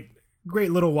great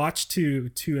little watch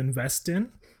to invest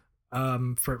in.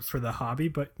 For the hobby,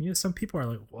 but some people are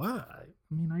like, "What? I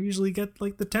mean, I usually get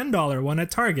like the $10 one at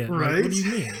Target." Right? Like, what do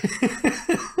you mean?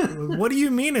 What do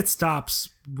you mean it stops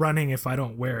running if I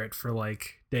don't wear it for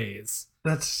like days?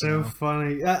 That's so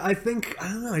funny. I don't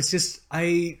know. It's just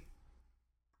I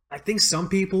think some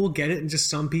people will get it and just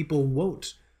some people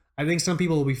won't. I think some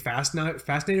people will be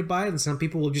fascinated by it, and some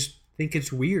people will just think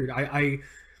it's weird.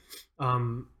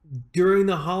 During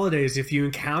the holidays, if you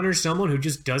encounter someone who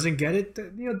just doesn't get it,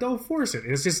 don't force it.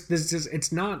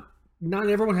 It's not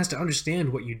everyone has to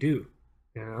understand what you do,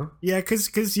 Yeah,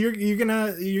 because you're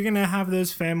gonna have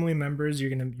those family members.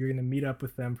 You're gonna meet up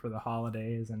with them for the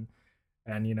holidays, and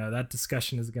that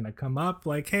discussion is gonna come up.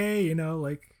 Like, hey,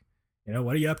 what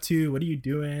are you up to? What are you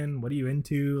doing? What are you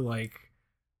into? Like,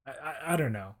 I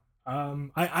don't know.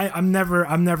 I'm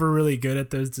never really good at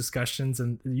those discussions,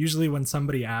 and usually when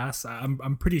somebody asks,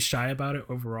 I'm pretty shy about it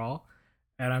overall,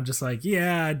 and I'm just like,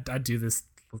 yeah, I do this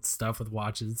stuff with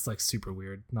watches. It's like super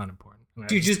weird, not important.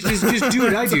 Dude, just do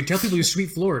what I do. Tell people you sweep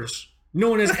floors.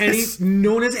 No one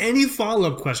has any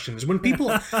follow-up questions. When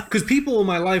because people in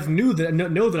my life know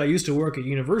that I used to work at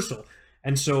Universal,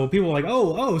 and so people are like,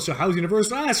 oh, so how's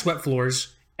Universal? I swept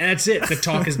floors. And that's it. The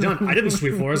talk is done. I didn't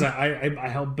sweep floors. I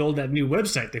helped build that new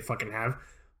website they fucking have.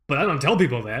 But I don't tell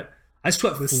people that. I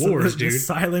swept floors, the dude.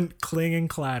 silent clanging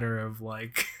clatter of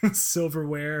like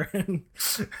silverware and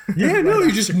Yeah, no,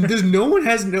 you just there's no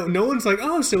one's like,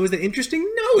 oh, so is that interesting?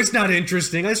 No, it's not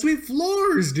interesting. I sweep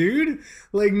floors, dude.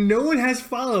 Like no one has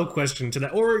follow-up question to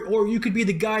that. Or you could be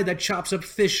the guy that chops up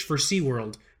fish for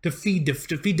SeaWorld to feed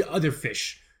to other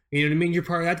fish. You know what I mean? You're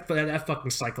part of that fucking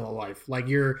cycle of life. Like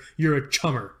you're a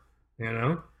chummer, you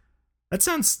know? That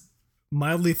sounds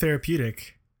mildly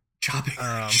therapeutic. Chopping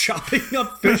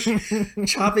up fish to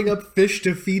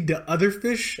feed to other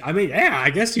fish. I mean, yeah,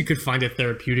 I guess you could find it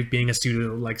therapeutic being a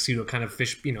pseudo kind of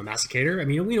fish, masticator. I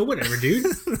mean, whatever, dude.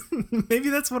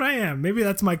 Maybe that's what I am. Maybe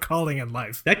that's my calling in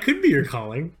life. That could be your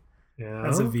calling. You know?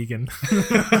 As a vegan.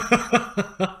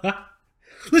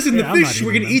 Listen, the fish,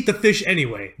 we're gonna eat the fish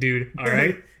anyway, dude. All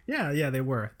right. Yeah, they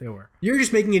were. You're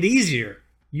just making it easier.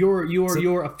 You're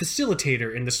a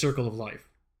facilitator in the circle of life.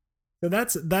 So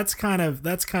that's kind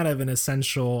of an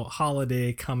essential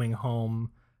holiday coming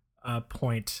home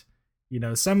point. You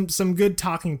know, some good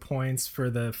talking points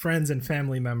for the friends and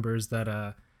family members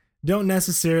that don't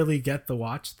necessarily get the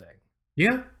watch thing.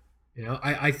 Yeah. You know,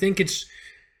 I think it's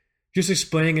just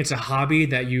explaining it's a hobby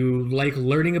that you like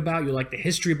learning about. You like the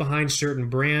history behind certain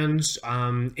brands.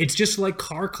 It's just like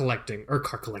car collecting. Well,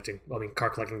 I mean, car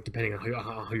collecting depending on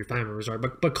how your family members are.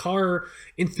 But car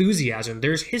enthusiasm.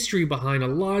 There's history behind a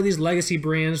lot of these legacy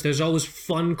brands. There's always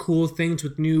fun, cool things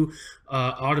with new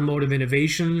automotive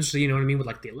innovations. You know what I mean? With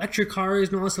like the electric cars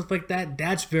and all that stuff like that.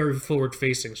 That's very forward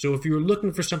facing. So if you're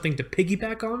looking for something to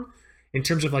piggyback on, in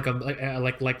terms of like a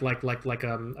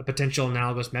potential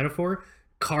analogous metaphor,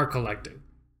 car collecting,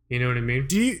 you know what I mean?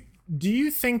 Do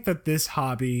you think that this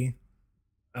hobby,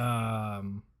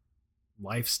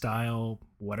 lifestyle,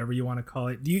 whatever you want to call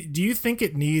it, do you think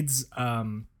it needs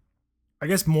I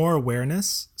guess more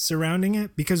awareness surrounding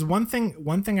it? Because one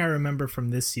thing I remember from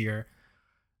this year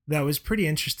that was pretty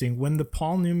interesting, when the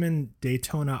Paul Newman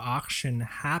Daytona auction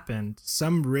happened,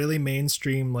 some really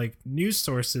mainstream like news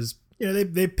sources, you know,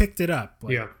 they picked it up,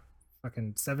 like, yeah,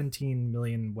 fucking 17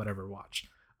 million whatever watch.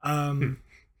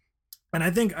 And I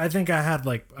think I had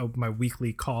like my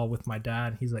weekly call with my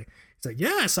dad. He's like,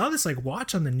 yeah, I saw this like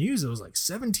watch on the news. It was like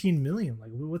 17 million. Like,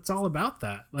 what's all about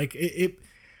that? Like it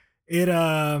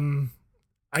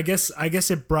I guess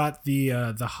it brought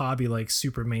the hobby like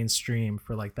super mainstream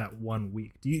for like that 1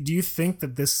 week. Do you think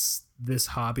that this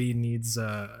hobby needs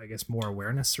I guess more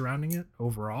awareness surrounding it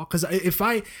overall? Because if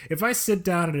I sit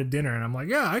down at a dinner and I'm like,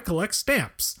 yeah, I collect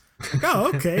stamps. Like,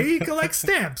 oh, okay, he collects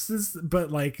stamps. But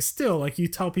like still, like you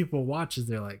tell people watches,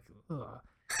 they're like, ugh.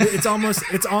 It's almost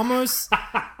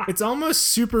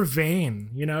super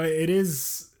vain. You know, it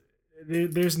is.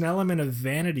 There's an element of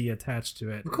vanity attached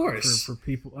to it. Of course, for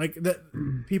people like that,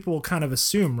 people kind of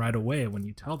assume right away when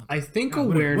you tell them. I think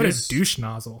awareness. What a douche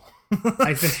nozzle.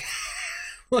 I think.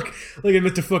 Look at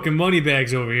Mr. Fucking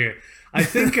Moneybags over here. I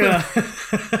think.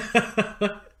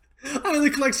 I only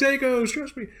collect Seikos,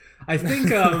 trust me. I think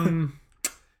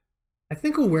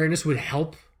awareness would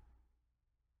help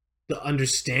the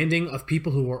understanding of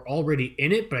people who are already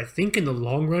in it, but I think in the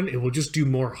long run it will just do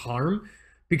more harm,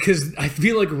 because I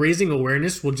feel like raising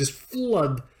awareness will just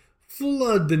flood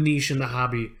the niche and the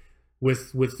hobby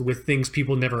with things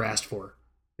people never asked for.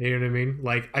 You know what I mean?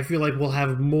 Like, I feel like we'll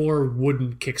have more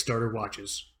wooden Kickstarter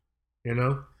watches, you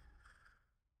know?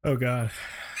 Oh god.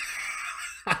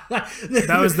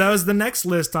 that was the next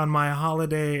list on my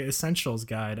holiday essentials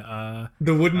guide.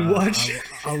 The wooden watch.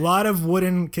 A lot of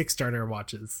wooden Kickstarter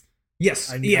watches.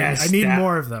 Yes, I need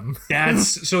more of them.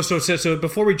 That's so.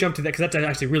 Before we jump to that, because that's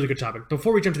actually a really good topic.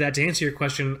 Before we jump to that, to answer your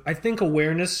question, I think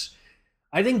awareness.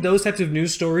 I think those types of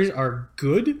news stories are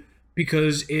good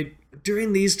because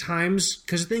during these times.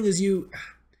 Because the thing is, even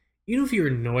if you're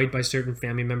annoyed by certain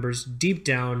family members, deep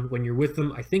down, when you're with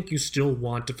them, I think you still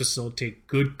want to facilitate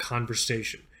good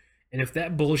conversation. And if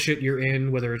that bullshit you're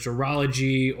in, whether it's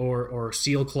urology or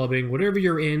seal clubbing, whatever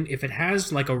you're in, if it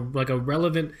has like a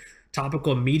relevant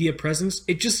topical media presence,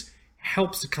 it just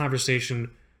helps the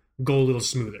conversation go a little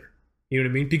smoother. You know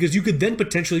what I mean? Because you could then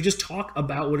potentially just talk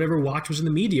about whatever watch was in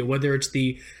the media, whether it's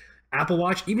the Apple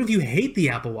Watch. Even if you hate the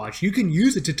Apple Watch, you can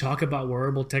use it to talk about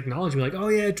wearable technology. Like, oh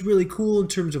yeah, it's really cool in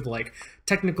terms of like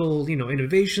technical,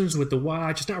 innovations with the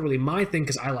watch. It's not really my thing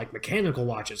because I like mechanical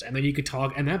watches. And then you could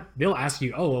talk, and that they'll ask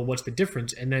you, oh, well, what's the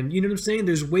difference? And then, you know what I'm saying?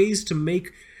 There's ways to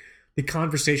make the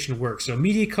conversation work. So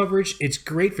media coverage, it's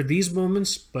great for these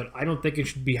moments, but I don't think it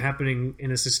should be happening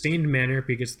in a sustained manner,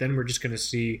 because then we're just going to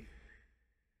see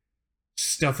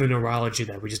stuff in neurology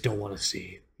that we just don't want to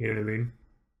see. You know what I mean?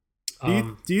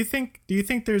 Do you think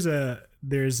there's a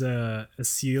there's a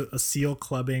seal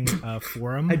clubbing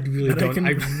forum. I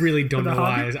really don't know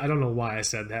why. I don't know why I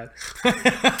said that.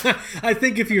 I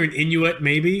think if you're an Inuit,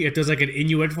 maybe if there's like an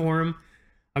Inuit forum,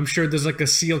 I'm sure there's like a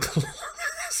seal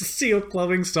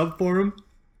clubbing sub forum.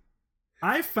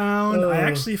 I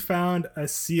actually found a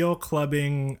seal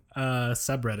clubbing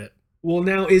subreddit. Well,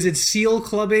 now, is it seal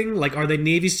clubbing? Like, are they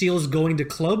Navy SEALs going to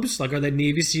clubs? Like, are they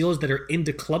Navy SEALs that are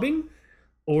into clubbing?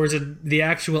 Or is it the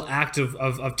actual act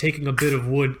of taking a bit of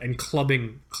wood and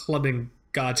clubbing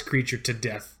God's creature to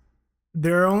death?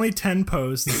 There are only 10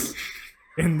 posts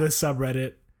in the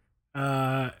subreddit.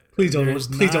 Please don't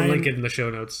link it in the show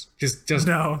notes. Just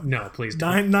no, please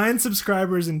don't. Nine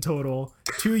subscribers in total.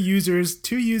 Two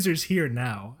users here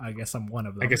now. I guess I'm one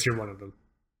of them. I guess you're one of them.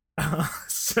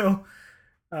 So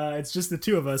it's just the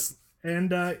two of us,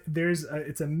 and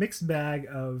it's a mixed bag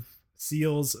of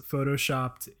seals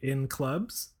photoshopped in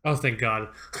clubs. Oh, thank God.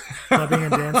 Clubbing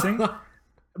and dancing.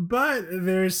 But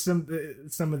there's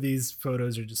some of these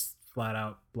photos are just flat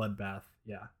out bloodbath.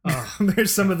 Yeah. Oh,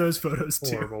 there's some of those photos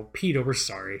too. Horrible. Peter, we're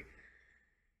sorry.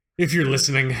 If you're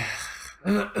listening,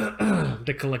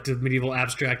 the collective medieval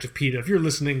abstract of PETA, if you're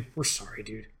listening, we're sorry,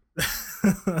 dude.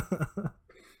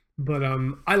 But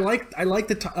I like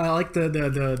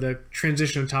the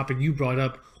transition topic you brought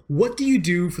up. What do you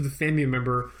do for the family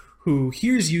member who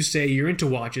hears you say you're into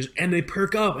watches and they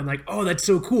perk up and like, oh, that's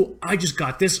so cool. I just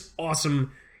got this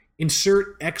awesome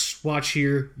insert X watch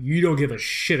here you don't give a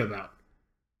shit about.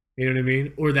 You know what I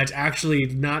mean? Or that's actually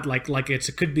not like it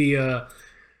could be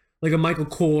like a Michael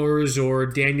Kors or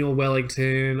Daniel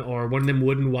Wellington or one of them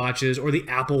wooden watches or the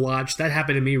Apple Watch. That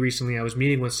happened to me recently. I was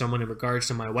meeting with someone in regards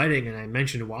to my wedding and I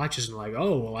mentioned watches and like,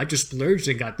 oh, well, I just splurged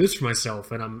and got this for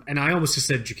myself. And I almost just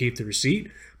said, did you keep the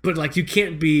receipt? But like, you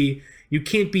can't be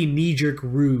knee-jerk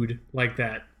rude like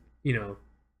that, you know,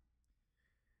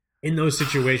 in those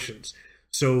situations.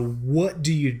 So what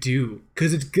do you do?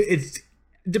 Because it's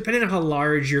depending on how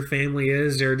large your family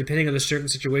is or depending on the certain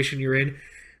situation you're in,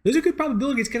 there's a good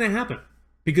probability it's going to happen.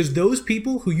 Because those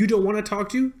people who you don't want to talk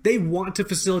to, they want to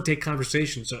facilitate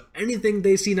conversation. So anything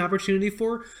they see an opportunity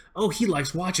for, oh, he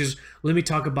likes watches, let me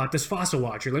talk about this Fossil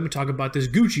watch, or let me talk about this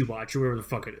Gucci watch, or whatever the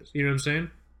fuck it is. You know what I'm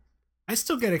saying? I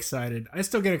still get excited.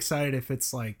 If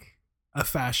it's like a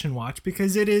fashion watch,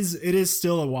 because it is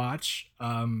still a watch.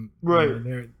 Right.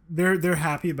 You know, they're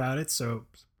happy about it, so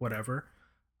whatever.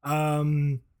 I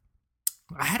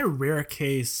had a rare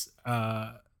case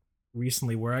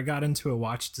recently where I got into a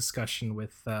watch discussion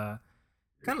with kind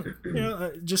of, you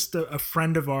know, just a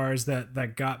friend of ours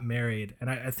that got married, and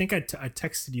I think I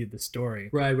texted you the story.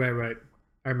 Right.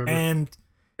 I remember. And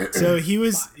so he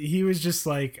was just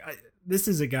like, this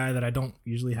is a guy that I don't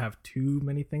usually have too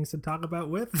many things to talk about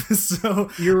with.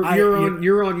 So you're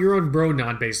on bro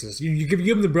nod basis. You give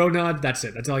him the bro nod. That's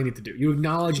it. That's all you need to do. You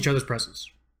acknowledge each other's presence.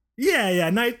 Yeah,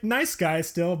 nice guy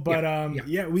still, but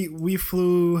yeah, we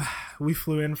flew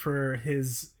in for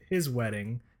his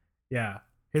wedding. Yeah,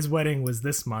 his wedding was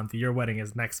this month. Your wedding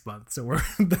is next month. So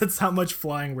that's how much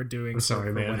flying we're doing. I'm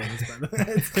sorry, man.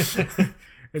 Weddings,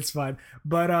 it's fine.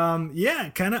 But yeah,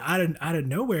 kind of out of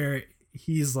nowhere,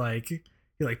 he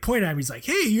pointed at me. He's like,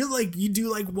 "Hey, you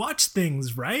do like watch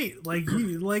things, right? Like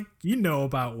you know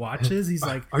about watches." He's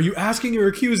like, "Are you asking or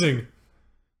accusing?"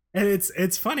 And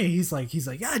it's funny. He's like,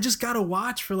 yeah, I just got a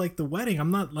watch for like the wedding.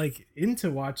 I'm not like into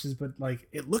watches, but like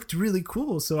it looked really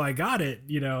cool, so I got it.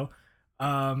 You know,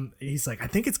 he's like, I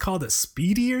think it's called a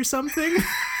Speedy or something.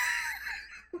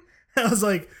 I was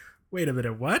like, wait a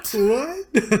minute, what?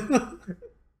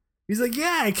 He's like,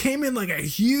 yeah, it came in like a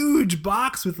huge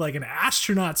box with like an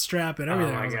astronaut strap and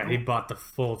everything. Oh my God, he bought the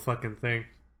full fucking thing.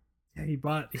 Yeah,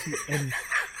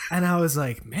 and I was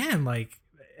like, man, like.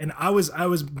 And I was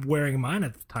wearing mine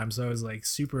at the time, so I was like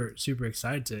super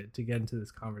excited to get into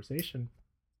this conversation.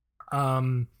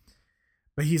 But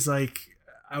he's like,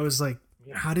 I was like,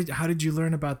 how did you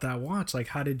learn about that watch? Like,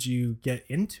 how did you get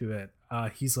into it?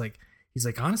 He's like,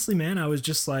 honestly, man, I was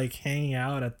just like hanging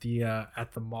out at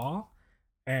the mall,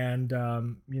 and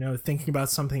you know, thinking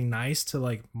about something nice to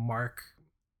like mark,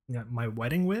 you know, my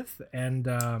wedding with, and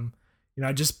you know,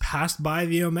 I just passed by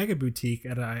the Omega boutique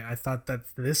and I thought that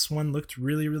this one looked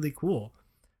really, really cool.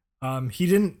 He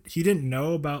didn't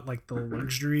know about like the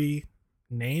luxury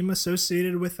name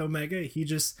associated with Omega.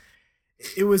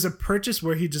 It was a purchase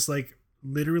where he just like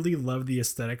literally loved the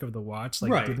aesthetic of the watch.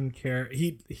 Like, right. Didn't care.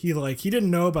 He didn't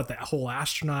know about the whole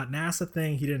astronaut NASA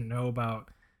thing. He didn't know about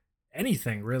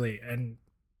anything really. And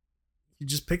he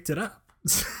just picked it up.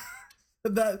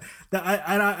 I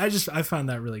found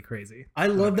that really crazy. I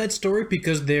love that story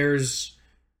because there's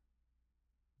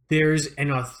an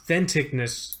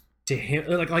authenticness to him,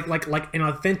 like an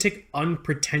authentic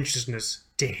unpretentiousness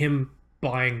to him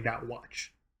buying that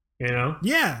watch. You know?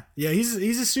 Yeah, he's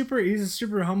a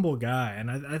super humble guy,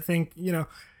 and I think, you know,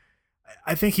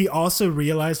 I think he also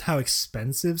realized how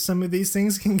expensive some of these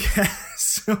things can get.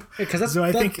 Because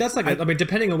I think that's like I mean,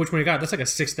 depending on which one you got, that's like a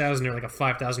 $6,000 or like a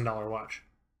 $5,000 watch.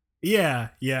 Yeah,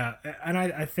 and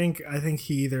I think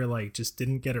he either like just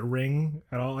didn't get a ring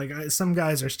at all. Like some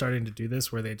guys are starting to do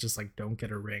this where they just like don't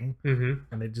get a ring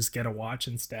and they just get a watch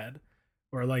instead,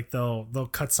 or like they'll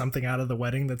cut something out of the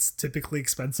wedding that's typically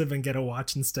expensive and get a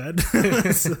watch instead.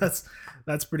 So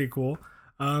that's pretty cool.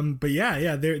 But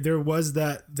yeah, there was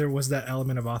that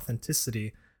element of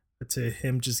authenticity to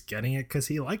him just getting it because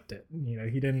he liked it. You know,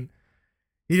 he didn't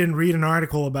read an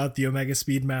article about the Omega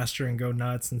Speedmaster and go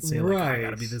nuts and say like, oh, I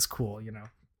gotta be this cool, you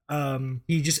know.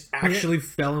 He just actually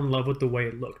fell in love with the way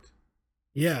it looked.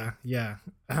 Yeah.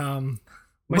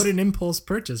 What an impulse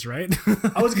purchase, right?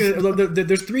 I was gonna.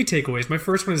 There's 3 takeaways. My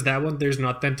first one is that one. There's an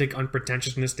authentic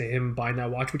unpretentiousness to him buying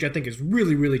that watch, which I think is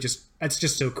really, really that's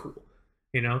just so cool.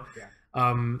 You know. Yeah.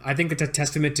 I think it's a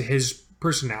testament to his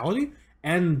personality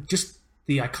and just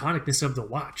the iconicness of the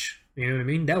watch. You know what I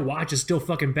mean? That watch is still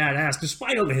fucking badass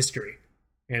despite all the history.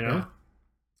 You know?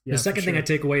 Yeah, the second thing I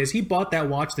take away is he bought that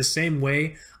watch the same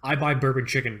way I buy bourbon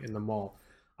chicken in the mall.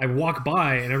 I walk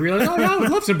by and I realize, oh yeah, I would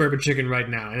love some bourbon chicken right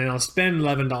now. And then I'll spend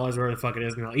 $11 whatever the fuck it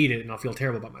is and I'll eat it and I'll feel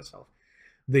terrible about myself.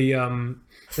 The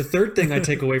third thing I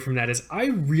take away from that is I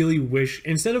really wish,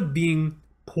 instead of being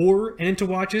poor and into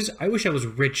watches, I wish I was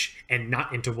rich and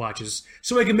not into watches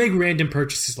so I could make random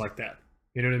purchases like that.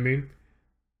 You know what I mean?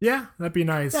 Yeah, that'd be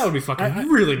nice. That would be fucking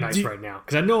really nice right now.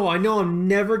 Because I know I'm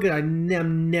never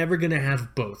gonna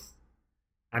have both.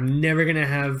 I'm never gonna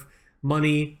have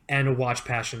money and a watch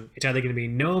passion. It's either gonna be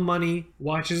no money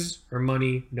watches or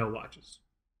money no watches.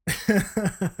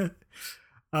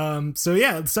 So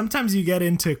yeah, sometimes you get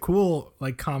into cool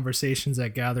like conversations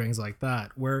at gatherings like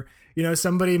that where, you know,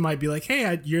 somebody might be like,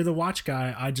 hey, you're the watch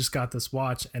guy, I just got this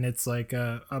watch, and it's like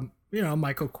you know,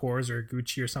 Michael Kors or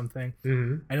Gucci or something,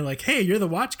 and you're like, hey, you're the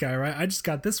watch guy, right? I just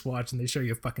got this watch, and they show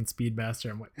you a fucking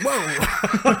Speedmaster. I'm like,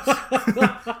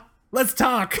 whoa. Let's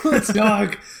talk.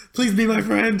 Please be my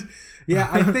friend. Yeah,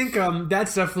 I think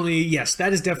that's definitely, yes,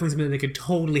 that is definitely something that could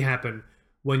totally happen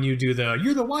when you do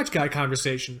you're the watch guy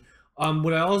conversation.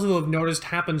 What I also have noticed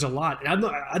happens a lot, and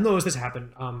I've noticed this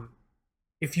happen.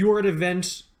 If you're at an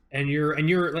event and you're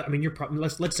I mean, you're probably,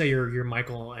 let's say you're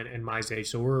Michael and my age,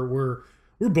 so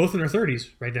we're both in our 30s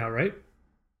right now, right?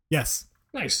 Yes.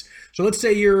 Nice. So let's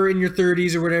say you're in your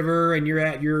 30s or whatever, and you're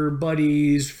at your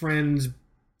buddy's friend's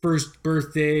first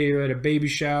birthday, or at a baby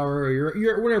shower, or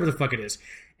you're whatever the fuck it is,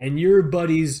 and your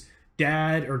buddy's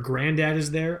dad or granddad is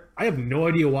there. I have no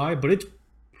idea why, but it's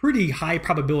pretty high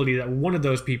probability that one of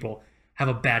those people have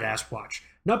a badass watch.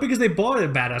 Not because they bought a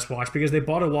badass watch, because they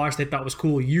bought a watch they thought was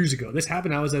cool years ago. This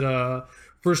happened. I was at a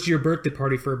first-year birthday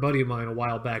party for a buddy of mine a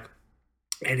while back,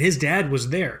 and his dad was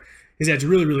there. His dad's a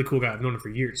really, really cool guy. I've known him for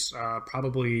years,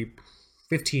 probably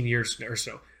 15 years or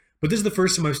so. But this is the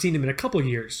first time I've seen him in a couple of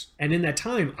years. And in that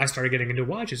time, I started getting into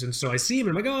watches. And so I see him,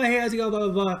 and I'm like, oh, hey, how's it going, blah,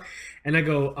 blah, blah. And I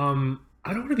go,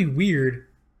 I don't want to be weird,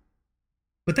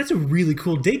 but that's a really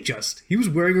cool Datejust. He was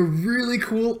wearing a really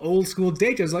cool old school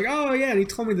Datejust. Like, oh, yeah, and he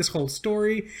told me this whole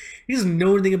story. He doesn't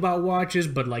know anything about watches,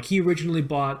 but like he originally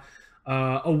bought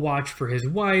a watch for his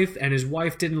wife, and his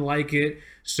wife didn't like it.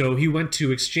 So he went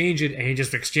to exchange it, and he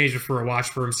just exchanged it for a watch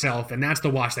for himself, and that's the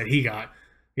watch that he got.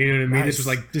 You know what I mean? Nice.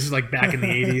 This is like back in the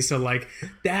 80s. So like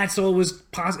that's always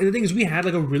possible. And the thing is, we had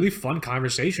like a really fun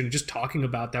conversation just talking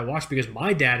about that watch, because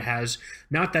my dad has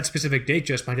not that specific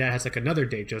Datejust. My dad has like another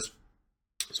Datejust.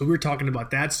 So we were talking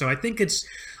about that. So I think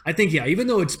yeah, even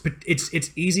though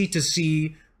it's easy to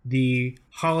see the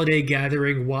holiday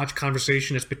gathering watch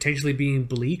conversation as potentially being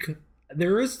bleak,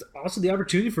 there is also the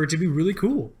opportunity for it to be really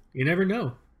cool. You never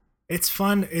know. It's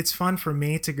fun. It's fun for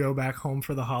me to go back home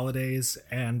for the holidays,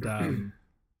 and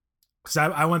because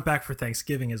I went back for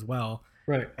Thanksgiving as well,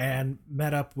 right? And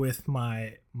met up with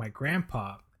my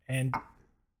grandpa, and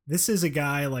this is a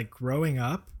guy like growing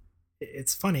up.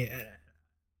 It's funny.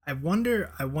 I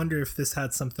wonder if this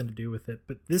had something to do with it,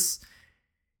 but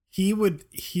he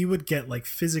would get like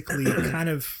physically kind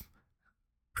of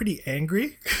pretty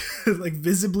angry, like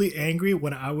visibly angry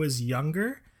when I was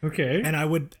younger. Okay. And I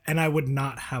would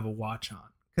not have a watch on,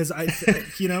 because I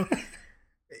you know,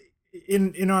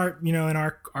 in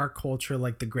our culture,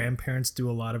 like the grandparents do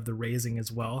a lot of the raising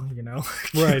as well, you know.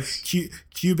 Right.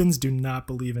 Cubans do not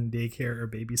believe in daycare or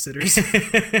babysitters.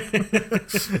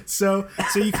 So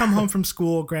you come home from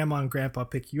school, grandma and grandpa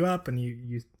pick you up, and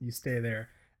you stay there.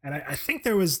 And I think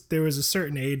there was a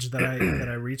certain age that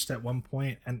I reached at one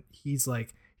point, and he's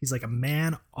like a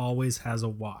man always has a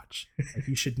watch. Like,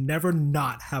 you should never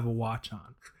not have a watch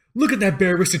on. Look at that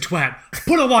bare-wristed twat.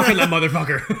 Put a watch on that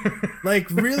motherfucker. Like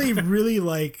really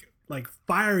like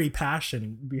fiery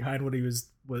passion behind what he was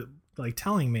like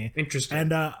telling me. Interesting.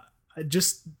 And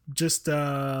just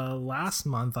last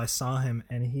month I saw him,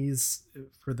 and he's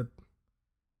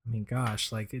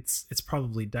gosh, like it's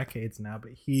probably decades now,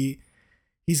 but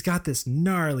he's got this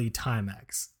gnarly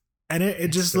Timex, and it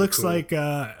just so looks cool. Like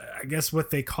I guess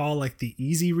what they call like the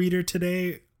Easy Reader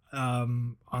today,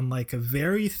 on like a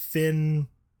very thin,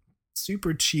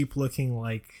 super cheap looking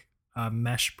like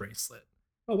mesh bracelet.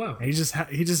 Oh wow! And he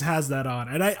just has that on,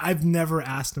 and I've never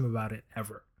asked him about it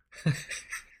ever.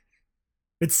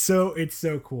 It's so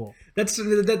cool. That's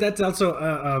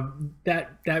also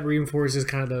that reinforces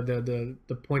kind of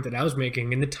the point that I was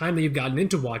making. In the time that you've gotten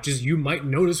into watches, you might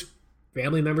notice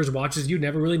family members' watches you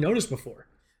never really noticed before.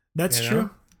 That's true.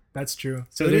 That's true.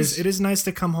 So it is nice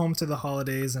to come home to the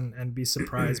holidays and be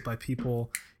surprised by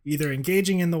people either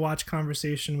engaging in the watch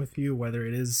conversation with you, whether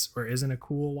it is or isn't a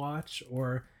cool watch,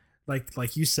 or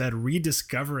like you said,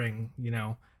 rediscovering,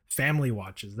 family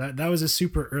watches. That was a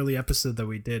super early episode that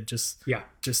we did. That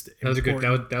was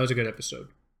a good episode.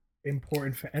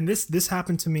 Important. And this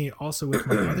happened to me also with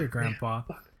my other grandpa,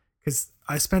 because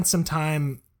I spent some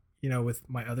time, with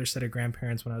my other set of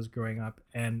grandparents when I was growing up,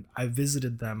 and I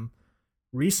visited them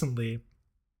recently,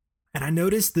 and I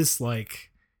noticed this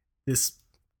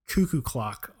cuckoo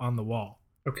clock on the wall.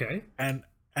 Okay. And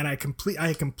I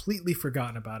had completely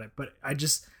forgotten about it, but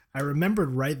I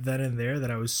remembered right then and there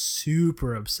that I was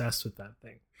super obsessed with that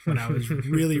thing. When I was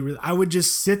really, I would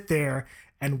just sit there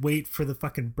and wait for the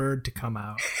fucking bird to come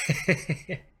out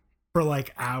for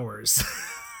like hours.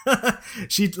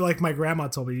 My grandma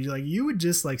told me, you would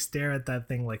just like stare at that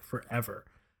thing like forever.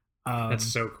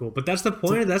 That's so cool. But that's the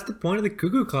point. That's the point of the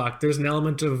cuckoo clock. There's an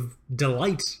element of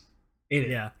delight in it.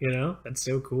 Yeah. That's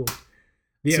so cool.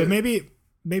 Yeah. So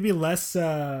maybe less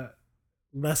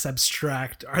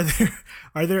abstract.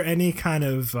 Are there any kind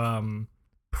of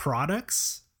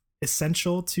products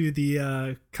essential to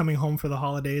the coming home for the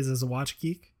holidays as a watch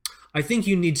geek? I think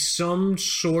you need some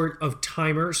sort of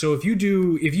timer. So if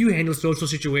you handle social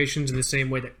situations in the same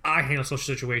way that I handle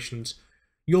social situations,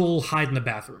 you'll hide in the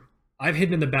bathroom. I've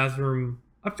hidden in the bathroom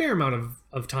a fair amount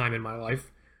of time in my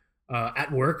life.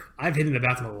 At work, I've hidden in the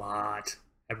bathroom a lot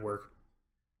at work.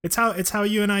 It's how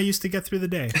you and I used to get through the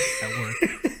day at work.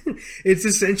 It's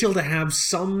essential to have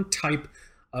some type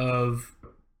of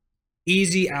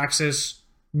easy access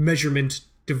measurement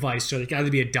device. So it can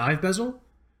either be a dive bezel.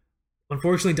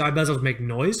 Unfortunately, dive bezels make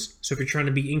noise. So if you're trying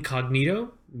to be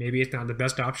incognito, maybe it's not the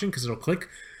best option because it'll click.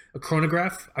 A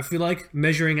chronograph, I feel like,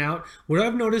 measuring out. What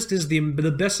I've noticed is the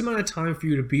best amount of time for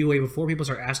you to be away before people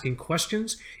start asking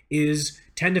questions is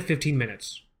 10 to 15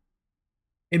 minutes.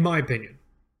 In my opinion.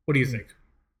 What do you think?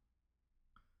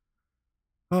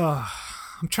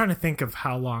 I'm trying to think of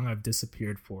how long I've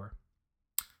disappeared for.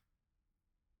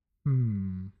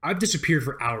 I've disappeared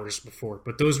for hours before,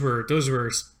 but those were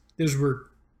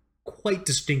quite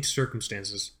distinct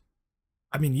circumstances.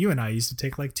 I mean, you and I used to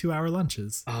take like 2-hour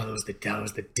lunches. Oh, that was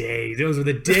the day. Those were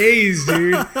the days,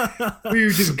 dude. We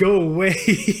would just go away.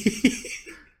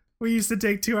 We used to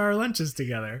take 2-hour lunches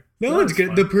together. No, it's good.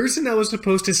 Fun. The person that was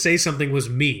supposed to say something was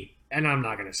me, and I'm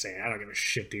not gonna say it. I don't give a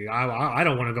shit, dude. I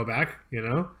don't want to go back.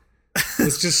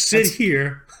 Let's just sit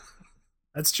here.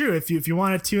 That's true. If you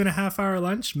want a 2.5-hour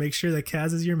lunch, make sure that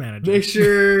Kaz is your manager.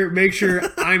 Make sure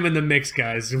I'm in the mix,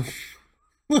 guys.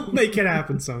 We'll make it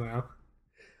happen somehow.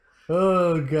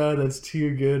 Oh god, that's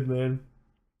too good, man.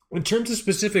 In terms of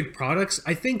specific products,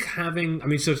 I think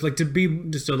so it's like to be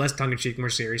just a less tongue-in-cheek, more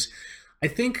serious. I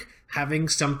think having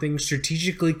something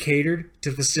strategically catered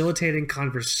to facilitating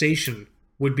conversation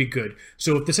would be good.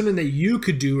 So if there's something that you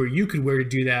could do or you could wear to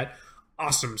do that,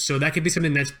 awesome. So that could be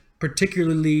something that's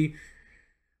particularly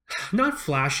not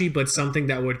flashy, but something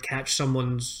that would catch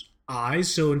someone's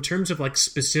eyes. So in terms of like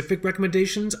specific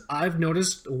recommendations, I've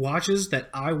noticed watches that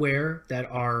I wear that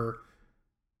are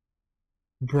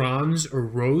bronze or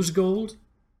rose gold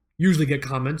usually get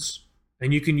comments,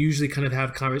 and you can usually kind of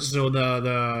have comments. So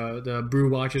the Brew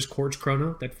Watches Quartz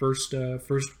Chrono, that first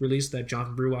release that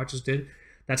Jonathan Brew Watches did,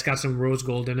 that's got some rose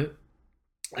gold in it.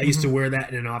 I used to wear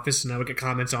that in an office, and I would get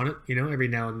comments on it, every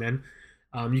now and then.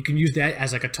 You can use that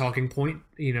as like a talking point,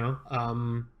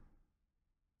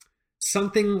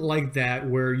 something like that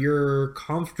where you're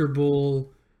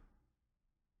comfortable,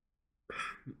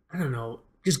 I don't know,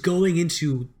 just going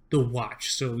into the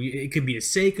watch. So it could be a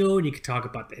Seiko, and you could talk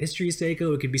about the history of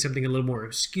Seiko. It could be something a little more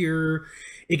obscure.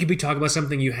 It could be talk about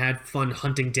something you had fun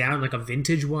hunting down, like a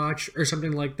vintage watch or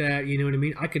something like that. You know what I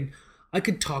mean? I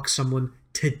could talk someone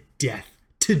to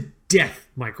death,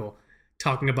 Michael,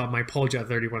 talking about my Polja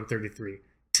 3133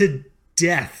 to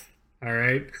death. All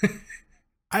right.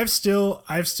 I've still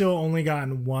only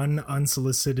gotten one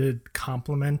unsolicited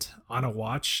compliment on a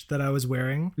watch that I was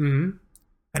wearing, Mm-hmm.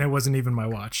 and it wasn't even my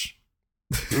watch.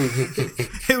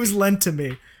 It was lent to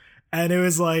me, and it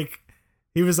was like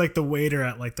he was like the waiter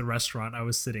at like the restaurant I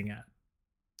was sitting at.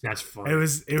 That's funny. It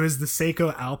was the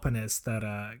Seiko Alpinist, that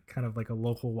kind of like a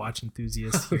local watch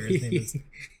enthusiast here. His name is,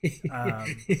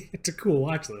 it's a cool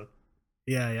watch though.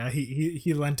 yeah.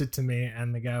 He lent it to me,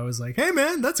 and the guy was like, "Hey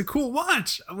man, that's a cool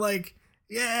watch." I'm like,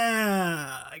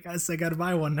 "Yeah, I guess I gotta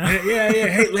buy one now." Yeah.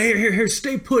 Hey, here,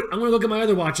 stay put. I'm gonna look at my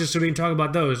other watches so we can talk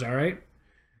about those. All right.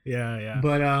 Yeah.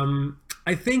 But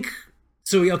I think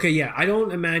so. Okay, yeah. I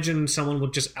don't imagine someone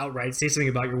will just outright say something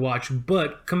about your watch.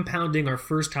 But compounding our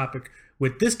first topic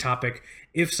with this topic,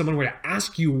 if someone were to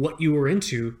ask you what you were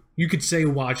into, you could say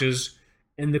watches,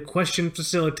 and the question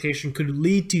facilitation could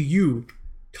lead to you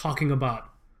talking about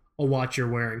a watch you're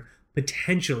wearing,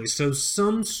 potentially. So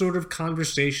some sort of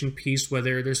conversation piece,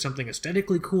 whether there's something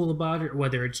aesthetically cool about it, or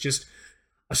whether it's just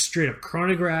a straight up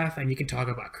chronograph, and you can talk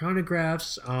about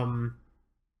chronographs.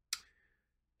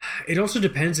 It also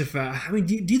depends if, do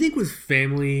you think with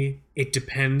family, it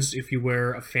depends if you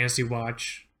wear a fancy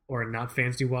watch or a not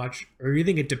fancy watch, or do you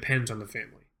think it depends on the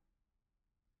family?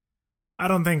 I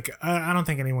don't think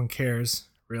anyone cares,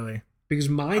 really. Because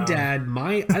my dad,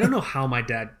 I don't know how my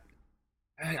dad,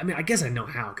 I guess I know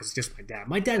how, because it's just my dad.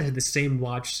 My dad had the same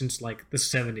watch since like the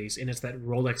 70s, and it's that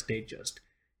Rolex Datejust.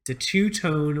 It's a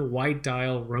two-tone white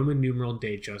dial Roman numeral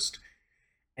Datejust.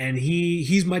 And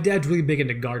my dad's really big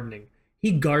into gardening.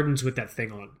 He gardens with that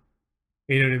thing on.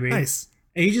 You know what I mean? Nice.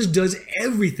 And he just does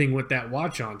everything with that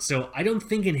watch on. So I don't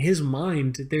think in his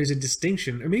mind there's a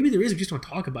distinction, or maybe there is, we just don't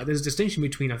talk about it. There's a distinction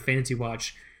between a fancy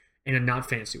watch and a not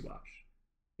fancy watch.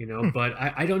 You know, but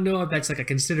I don't know if that's like a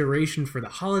consideration for the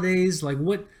holidays. Like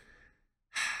what,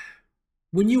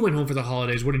 when you went home for the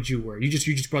holidays, what did you wear? You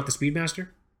just brought the Speedmaster?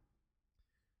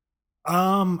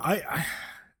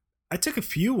 I took a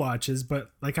few watches,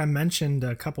 but like I mentioned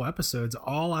a couple episodes,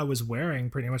 all I was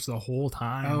wearing pretty much the whole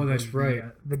time. Oh, that's right.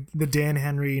 The Dan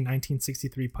Henry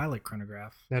 1963 Pilot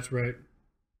chronograph. That's right.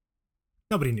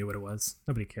 Nobody knew what it was.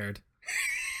 Nobody cared.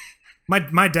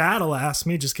 My dad will ask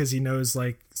me just because he knows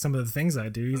like some of the things I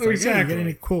do. He's like, exactly. "Yeah,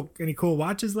 you get any cool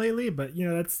watches lately?" But you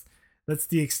know, that's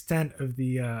the extent of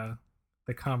the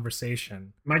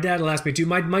conversation. My dad will ask me too.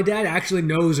 My dad actually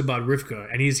knows about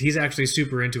Rivka, and he's actually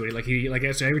super into it.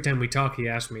 So every time we talk, he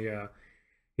asks me how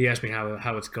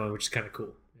it's going, which is kind of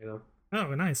cool, you know.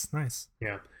 Oh, nice.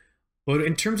 Yeah, but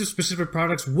in terms of specific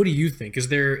products, what do you think? Is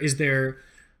there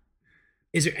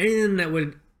anything that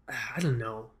would, I don't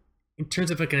know, in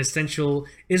terms of like an essential?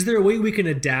 Is there a way we can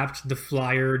adapt the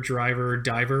flyer, driver,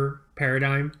 diver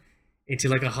paradigm into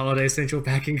like a holiday essential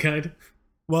packing guide?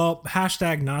 Well,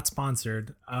 hashtag not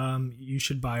sponsored. You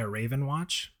should buy a Raven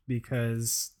watch,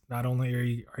 because not only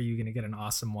are you going to get an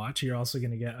awesome watch, you're also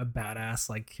going to get a badass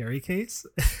like carry case.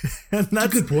 And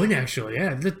That's a good point, actually.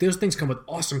 Yeah, those things come with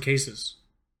awesome cases.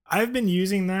 I've been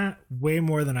using that way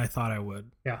more than I thought I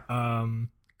would. Yeah.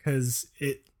 Because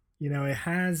it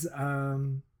has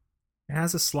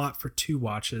a slot for 2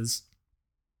 watches,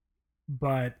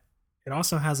 but it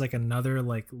also has like another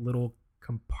like little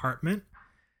compartment.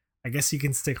 I guess you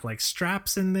can stick like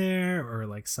straps in there or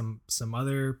like some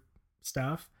other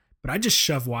stuff, but I just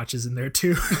shove watches in there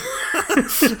too.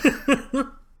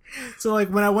 So like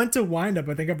when I went to wind up,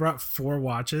 I think I brought 4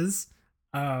 watches.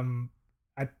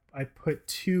 I put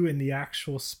 2 in the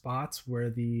actual spots where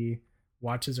the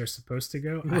watches are supposed to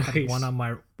go. Nice. I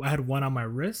had one on my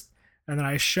wrist, and then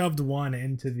I shoved one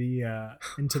into the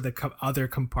other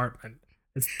compartment.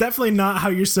 It's definitely not how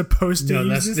you're supposed to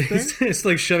use this thing. It's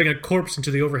like shoving a corpse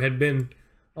into the overhead bin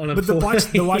on a. But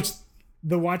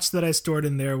the watch that I stored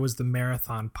in there was the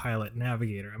Marathon Pilot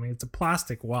Navigator. I mean, it's a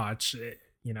plastic watch,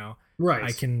 Right.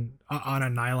 I can on a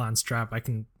nylon strap. I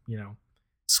can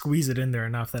squeeze it in there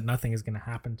enough that nothing is going to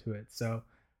happen to it. So,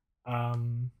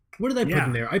 what did I put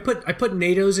in there? I put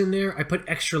NATOs in there. I put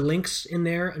extra links in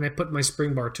there, and I put my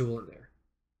spring bar tool in there.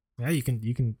 Yeah, you can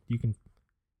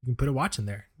put a watch in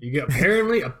there.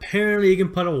 Apparently you can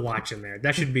put a watch in there.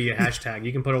 That should be a hashtag.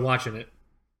 You can put a watch in it.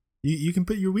 You can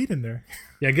put your weed in there.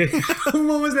 Yeah, good.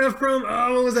 What was that from? I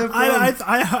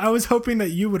was hoping that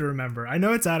you would remember. I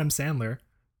know it's Adam Sandler,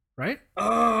 right?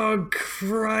 Oh,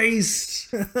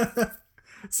 Christ.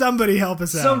 Somebody help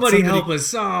us out. Somebody help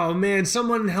us. Oh man,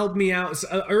 someone helped me out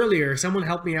earlier. Someone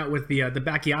helped me out with the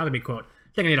Bacchiotomy quote.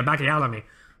 I think I need a Bacchiotomy,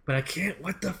 but I can't.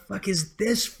 What the fuck is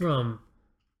this from?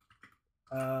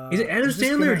 Is it Adam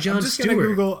Sandler or Jon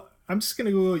Stewart? I'm just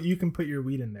gonna Google. You can put your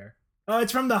weed in there. Oh,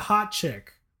 it's from The Hot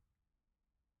Chick.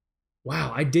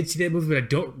 Wow, I did see that movie, but I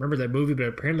don't remember that movie. But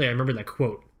apparently, I remember that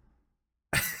quote.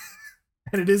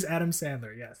 And it is Adam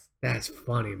Sandler. Yes. That's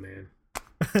funny, man.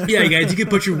 Yeah, guys, you can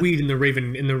put your weed in the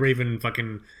Raven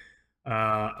fucking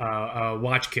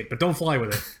watch kit, but don't fly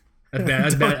with it.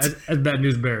 That's bad. That's bad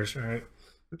news bears. All right,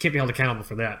 can't be held accountable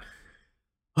for that.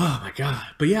 Oh my god!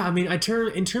 But yeah, I mean,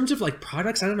 in terms of like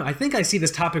products. I don't know. I think I see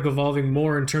this topic evolving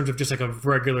more in terms of just like a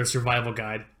regular survival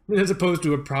guide as opposed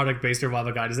to a product-based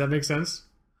survival guide. Does that make sense?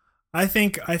 I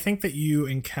think that you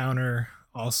encounter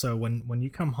also when you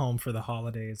come home for the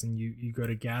holidays and you go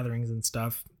to gatherings and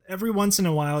stuff. Every once in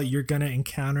a while, you're gonna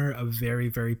encounter a very,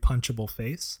 very punchable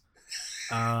face.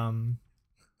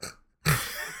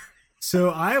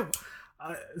 So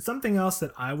something else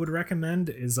that I would recommend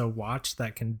is a watch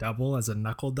that can double as a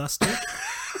knuckle duster.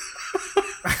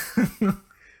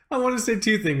 I want to say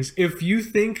two things.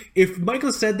 If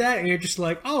Michael said that and you're just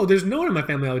like, oh, there's no one in my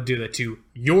family I would do that to,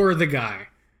 you're the guy.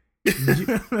 You're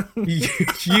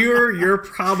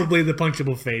probably the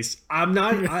punchable face. I'm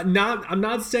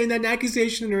not saying that in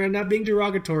accusation, or I'm not being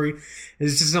derogatory.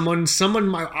 It's just I'm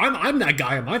that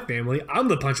guy in my family. I'm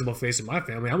the punchable face in my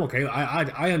family. I'm okay.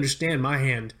 I understand my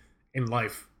hand in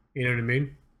life. You know what I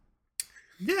mean?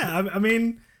 Yeah, I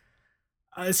mean,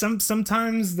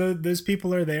 sometimes those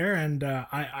people are there, and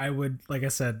I would, like I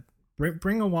said,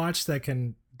 bring a watch that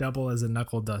can double as a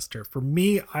knuckle duster. For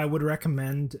me, I would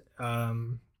recommend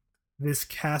this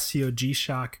Casio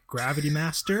G-Shock Gravity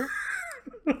Master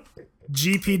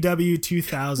GPW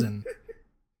 2000.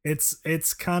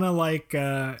 It's kind of like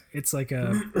it's like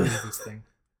a what is this thing?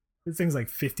 This thing's like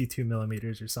 52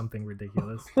 millimeters or something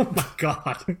ridiculous. Oh my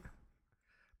god!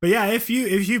 But yeah, if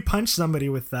you punch somebody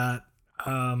with that,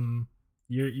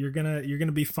 you're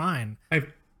gonna be fine. I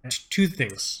have two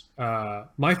things.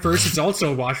 My first is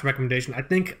also a watch recommendation. I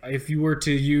think if you were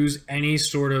to use any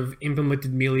sort of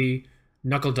implemented melee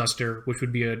knuckle duster, which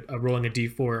would be a rolling a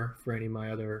d4 for any of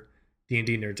my other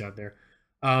D&D nerds out there,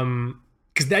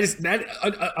 because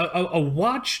a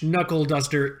watch knuckle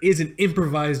duster is an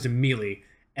improvised melee,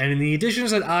 and in the editions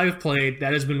that I've played,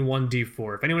 that has been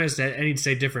 1d4. If anyone has any to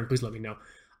say different, please let me know.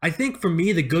 I think for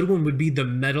me the good one would be the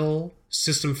metal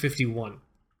System 51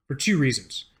 for two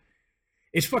reasons.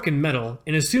 It's fucking metal,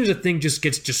 and as soon as a thing just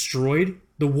gets destroyed,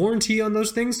 the warranty on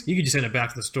those things, you can just send it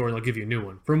back to the store and they'll give you a new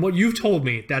one. From what you've told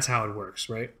me, that's how it works,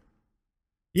 right?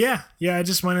 Yeah. I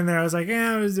just went in there. I was like,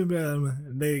 yeah, they gave me a new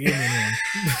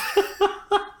one.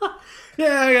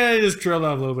 Yeah, I just trailed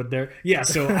off a little bit there. Yeah,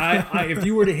 so I if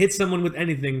you were to hit someone with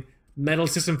anything, metal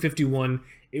System 51,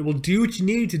 it will do what you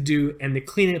need to do, and the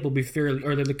cleanup will be fairly,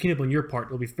 or the cleanup on your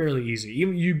part will be fairly easy.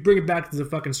 You bring it back to the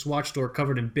fucking Swatch store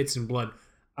covered in bits and blood,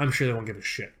 I'm sure they won't give a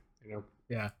shit, you know?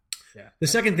 Yeah. The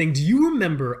second thing, do you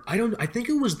remember, I think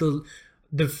it was the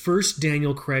first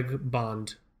Daniel Craig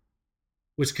Bond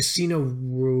was Casino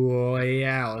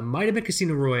Royale. It might have been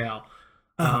Casino Royale.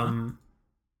 Uh-huh.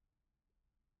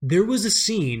 There was a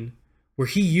scene where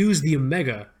he used the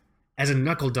Omega as a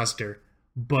knuckle duster,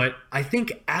 but I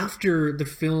think after the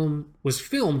film was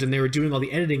filmed and they were doing all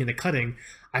the editing and the cutting,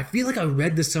 I feel like I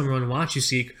read this somewhere on Watch You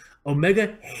Seek,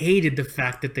 Omega hated the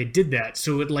fact that they did that,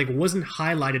 so it like wasn't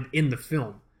highlighted in the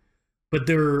film. But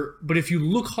if you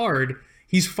look hard,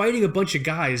 he's fighting a bunch of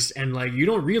guys, and like you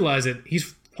don't realize it,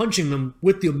 he's punching them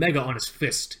with the Omega on his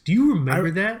fist. Do you remember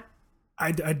that?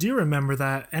 I do remember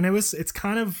that, and it's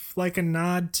kind of like a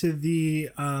nod to the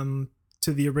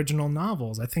original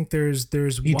novels. I think there's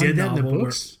he one did that novel in the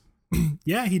books.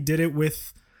 Yeah, he did it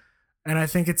with, and I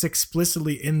think it's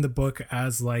explicitly in the book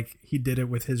as like he did it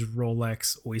with his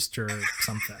Rolex Oyster or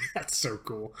something. That's so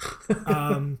cool.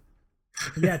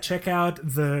 Yeah, check out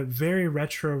the very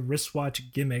retro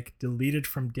wristwatch gimmick deleted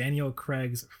from Daniel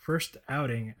Craig's first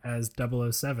outing as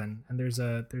 007, and there's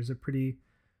a pretty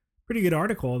good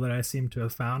article that I seem to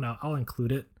have found. I'll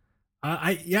include it.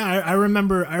 I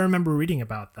remember reading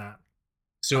about that.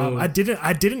 So I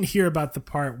didn't hear about the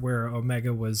part where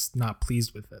Omega was not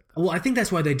pleased with it, though. Well, I think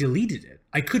that's why they deleted it.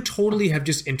 I could totally have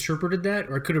just interpreted that,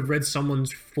 or I could have read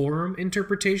someone's forum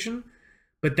interpretation,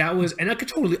 but that was, and I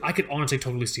could honestly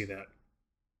totally see that.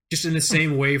 Just in the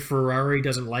same way Ferrari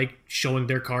doesn't like showing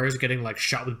their cars getting like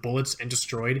shot with bullets and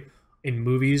destroyed in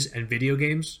movies and video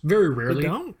games. Very rarely.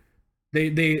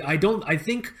 I don't. I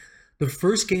think the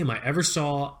first game I ever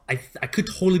saw, I could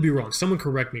totally be wrong. Someone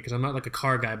correct me because I'm not like a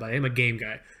car guy, but I am a game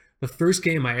guy. The first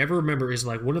game I ever remember is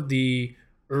like one of the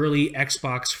early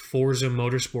Xbox Forza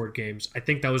Motorsport games. I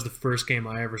think that was the first game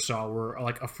I ever saw where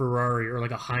like a Ferrari or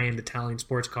like a high-end Italian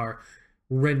sports car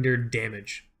rendered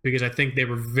damage, because I think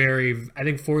I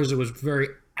think Forza was very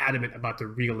adamant about the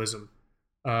realism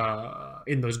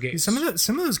in those games. Some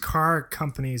of those car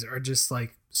companies are just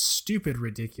like stupid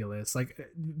ridiculous. Like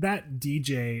that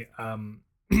DJ,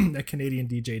 that Canadian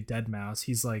DJ Deadmau5,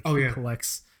 he's like,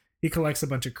 he collects a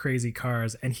bunch of crazy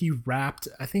cars, and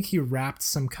I think he wrapped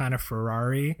some kind of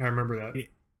Ferrari. I remember that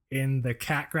in the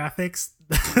cat graphics.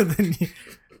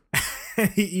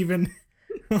 he even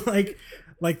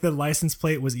like the license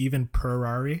plate was even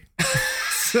Ferrari.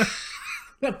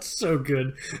 That's so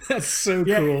good. That's so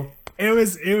cool. It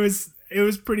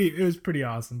was pretty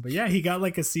awesome. But yeah, he got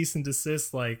like a cease and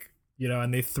desist, like, you know,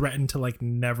 and they threatened to like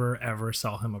never ever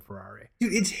sell him a Ferrari.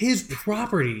 Dude, it's his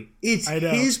property. It's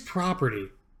his property,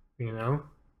 you know?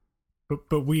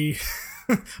 But we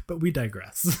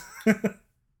digress.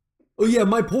 Oh yeah,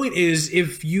 my point is,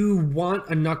 if you want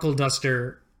a knuckle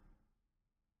duster,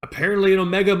 apparently an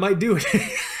Omega might do it.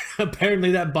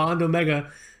 Apparently that Bond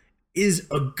Omega is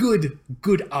a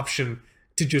good option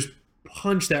to just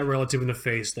punch that relative in the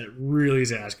face that really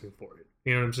is asking for it.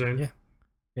 You know what I'm saying?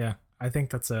 Yeah. I think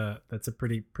that's a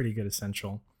pretty good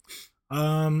essential.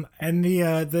 And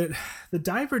the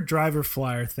diver driver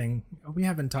flyer thing, we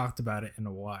haven't talked about it in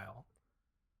a while.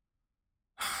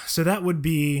 So that would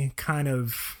be kind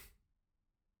of,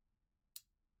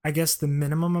 I guess, the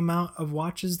minimum amount of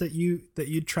watches that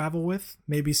you'd travel with.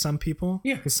 Maybe some people.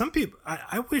 Yeah. Because some people,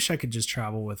 I wish I could just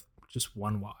travel with just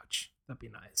one watch. That'd be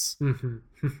nice.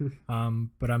 Mm-hmm.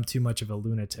 But I'm too much of a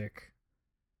lunatic,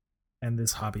 and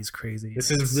this hobby's crazy. This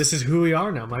is who we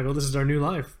are now, Michael. This is our new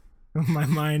life. My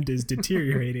mind is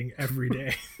deteriorating every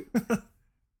day.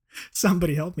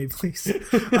 Somebody help me, please.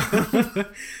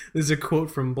 There's a quote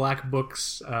from Black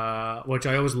Books, which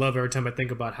I always love every time I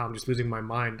think about how I'm just losing my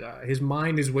mind. His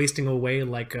mind is wasting away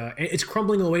like it's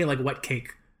crumbling away like wet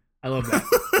cake. I love that.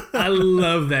 I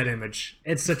love that image.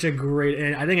 It's such a great,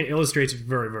 and I think it illustrates it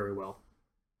very, very well.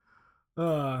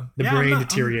 The brain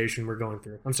deterioration we're going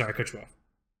through. I'm sorry, I cut you off.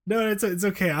 No, it's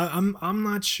okay. I'm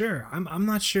not sure. I'm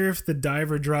not sure if the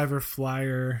diver driver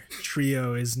flyer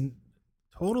trio is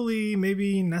totally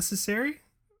maybe necessary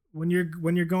when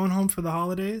you're going home for the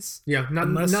holidays. Yeah, not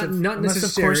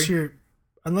necessary.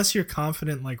 Unless you're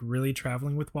confident, like really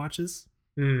traveling with watches.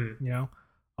 You know,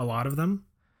 a lot of them.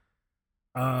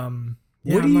 I'm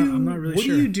not really sure. What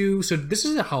do you do? So this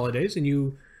is the holidays, and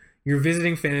you're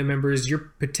visiting family members.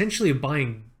 You're potentially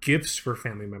buying gifts for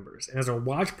family members. And as a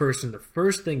watch person, the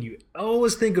first thing you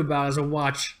always think about as a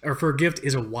watch or for a gift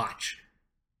is a watch.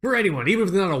 For anyone, even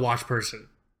if they're not a watch person.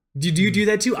 Do you do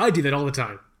that too? I do that all the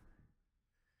time.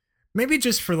 Maybe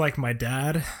just for like my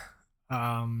dad.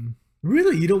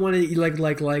 Really? You don't want to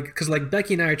like because like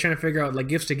Becky and I are trying to figure out like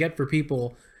gifts to get for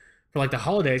people for like the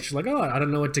holidays. She's like, oh, I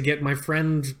don't know what to get my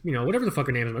friend, you know, whatever the fuck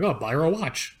her name is. I'm like, oh, buy her a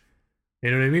watch. You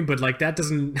know what I mean? But like that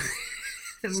doesn't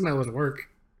always work.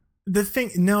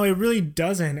 No, it really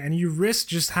doesn't, and you risk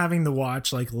just having the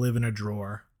watch like live in a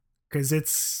drawer, because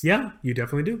it's you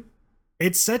definitely do.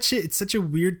 It's such a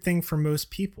weird thing for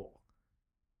most people.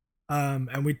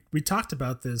 And we talked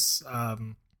about this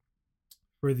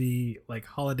for the like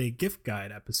holiday gift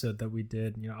guide episode that we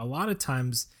did. You know, a lot of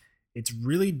times it's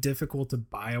really difficult to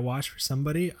buy a watch for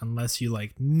somebody unless you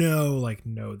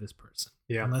know this person.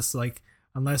 Yeah.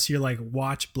 Unless you're like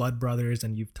watch blood brothers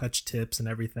and you've touched tips and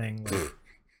everything. Like,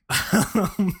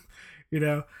 you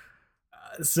know,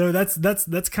 so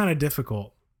that's kind of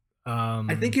difficult.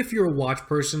 I think if you're a watch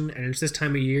person and it's this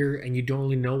time of year and you don't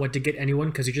really know what to get anyone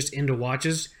because you're just into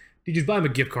watches, you just buy them a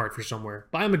gift card for somewhere.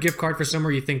 Buy them a gift card for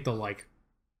somewhere you think they'll like.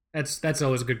 That's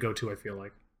always a good go-to, I feel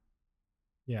like.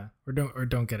 Yeah, or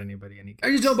don't get anybody any gifts.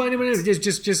 Or just don't buy anyone anything.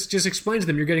 Just explain to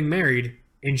them you're getting married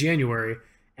in January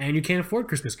and you can't afford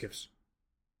Christmas gifts.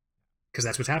 Because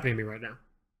that's what's happening to me right now.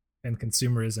 And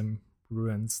consumerism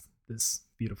ruins this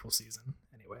beautiful season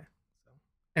anyway.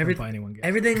 So don't buy anyone gifts.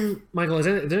 Everything, Michael, is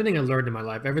there anything I learned in my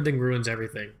life? Everything ruins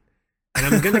everything. And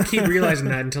I'm going to keep realizing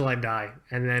that until I die.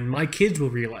 And then my kids will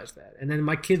realize that. And then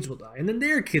my kids will die. And then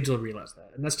their kids will realize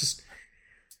that. And it's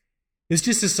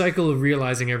just a cycle of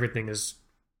realizing everything is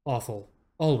awful.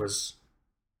 Always.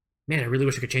 Man, I really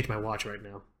wish I could change my watch right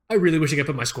now. I really wish I could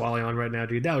put my Squally on right now,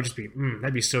 dude. That would just be,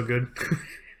 that'd be so good.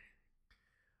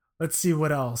 Let's see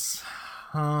what else.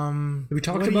 We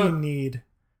talked what about. Do you need?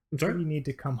 I'm sorry? What do you need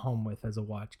to come home with as a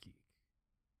watch geek?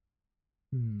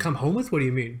 Come home with? What do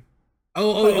you mean? Yeah.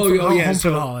 Home So for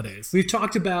the holidays. We've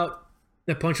talked about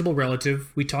the punchable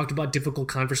relative. We talked about difficult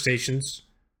conversations,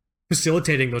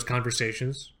 facilitating those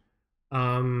conversations.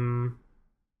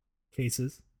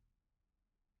 Cases.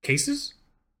 Cases?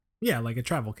 Yeah, like a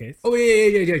travel case. Oh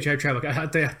yeah. Travel.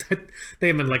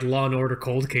 They meant like Law and Order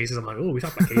cold cases. I'm like, oh, we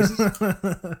talk about cases.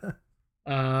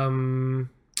 Trying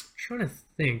to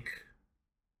think.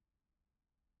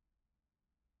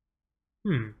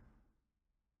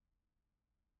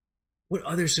 What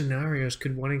other scenarios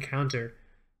could one encounter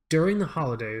during the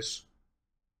holidays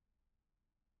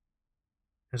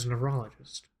as a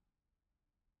neurologist?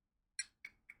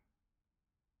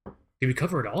 Did we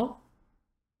cover it all?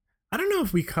 I don't know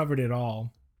if we covered it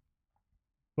all,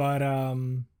 but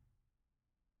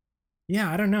yeah,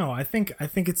 I don't know. I think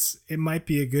it might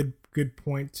be a good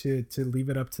point to leave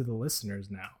it up to the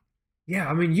listeners now. Yeah,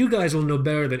 I mean, you guys will know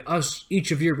better than us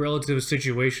each of your relative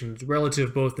situations,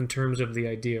 relative both in terms of the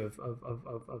idea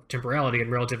of temporality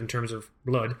and relative in terms of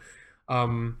blood.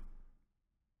 Like,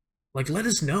 let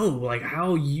us know, like,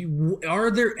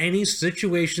 are there any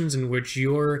situations in which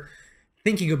you're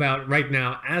thinking about right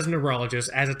now as a neurologist,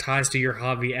 as it ties to your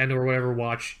hobby and or whatever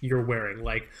watch you're wearing?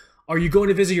 Like, are you going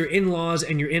to visit your in-laws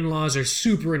and your in-laws are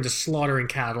super into slaughtering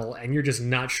cattle and you're just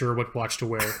not sure what watch to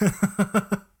wear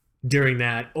during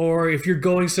that? Or if you're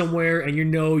going somewhere and you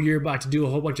know you're about to do a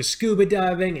whole bunch of scuba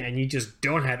diving and you just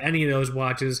don't have any of those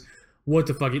watches, what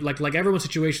the fuck? Like everyone's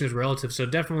situation is relative, so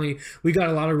definitely we got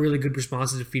a lot of really good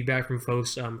responses and feedback from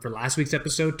folks for last week's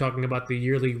episode talking about the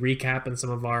yearly recap and some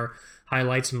of our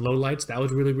highlights and lowlights. That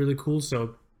was really, really cool.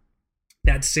 So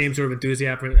that same sort of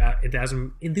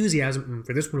enthusiasm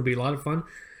for this one will be a lot of fun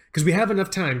because we have enough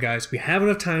time, guys. We have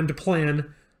enough time to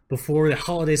plan before the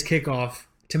holidays kick off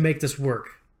to make this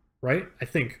work, right? I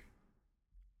think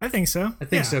so. I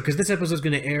think so, because this episode is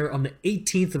going to air on the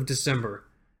 18th of December.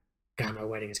 God, my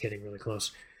wedding is getting really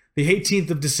close. The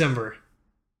 18th of December.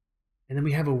 And then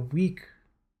we have a week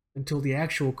until the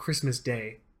actual Christmas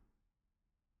day.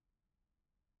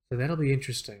 So that'll be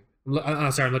interesting. Sorry,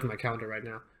 I'm looking at my calendar right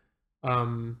now.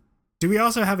 Do we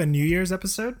also have a New Year's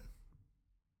episode?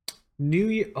 New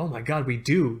Year? Oh my God, we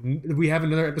do. We have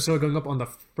another episode going up on the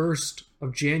 1st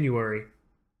of January.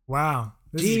 Wow.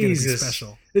 This Jesus. is going to be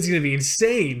special. This is going to be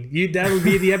insane. That would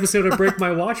be the episode of Break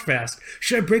My Watch Fast.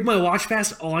 Should I break my watch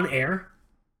fast on air?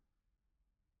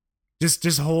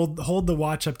 Just hold the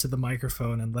watch up to the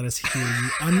microphone and let us hear you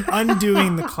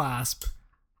undoing the clasp.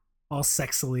 All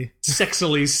sexily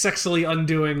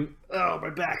undoing. Oh, my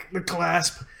back, the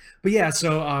clasp. But yeah,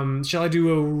 so shall I do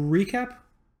a recap?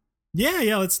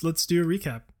 Yeah, let's do a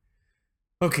recap.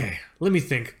 Okay, let me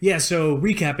think. Yeah, so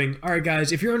recapping. All right,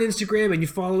 guys, if you're on Instagram and you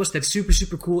follow us, that's super,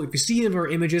 super cool. If you see any of our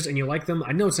images and you like them,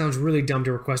 I know it sounds really dumb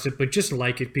to request it, but just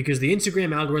like it because the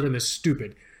Instagram algorithm is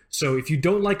stupid. So if you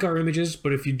don't like our images,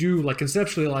 but if you do like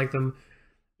conceptually like them,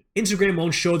 Instagram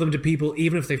won't show them to people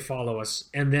even if they follow us.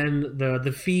 And then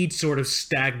the feed sort of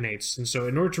stagnates. And so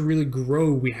in order to really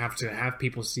grow, we have to have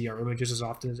people see our images as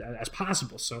often as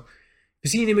possible. So if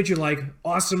you see an image you like,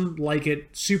 awesome, like it,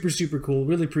 super, super cool.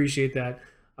 Really appreciate that.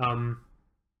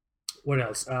 What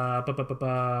else?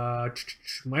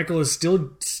 Michael is still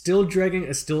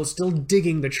dragging, still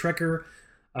digging the Trekker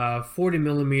 40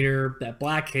 millimeter, that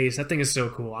black case. That thing is so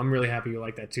cool. I'm really happy you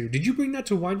like that too. Did you bring that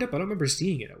to Wind Up? I don't remember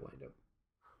seeing it at Wind Up.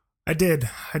 I did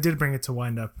bring it to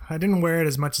Wind Up. I didn't wear it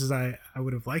as much as I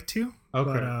would have liked to.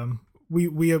 Okay. But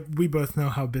we both know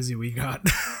how busy we got.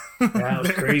 That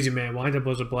was crazy, man. Wind Up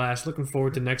was a blast. Looking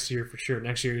forward to next year for sure.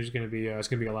 Next year is gonna be it's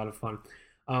gonna be a lot of fun.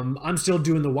 I'm still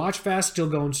doing the watch fast, still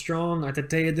going strong. At the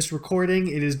day of this recording,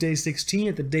 it is day 16.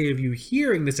 At the day of you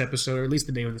hearing this episode, or at least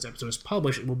the day when this episode is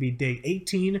published, it will be day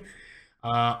 18.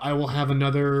 I will have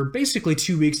another basically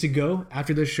 2 weeks to go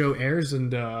after this show airs,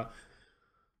 and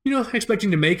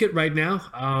expecting to make it right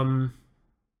now.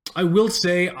 I will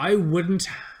say I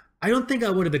don't think I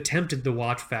would have attempted the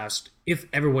watch fast if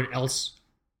everyone else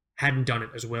hadn't done it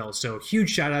as well. So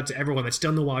huge shout out to everyone that's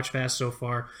done the watch fast so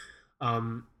far.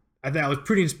 I thought I was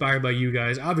pretty inspired by you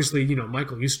guys. Obviously,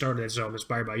 Michael, you started it, so I'm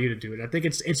inspired by you to do it. I think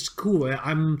it's cool.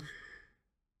 I'm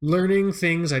learning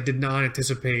things I did not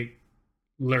anticipate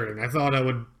learning. I thought I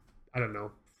would, I don't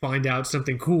know, find out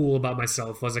something cool about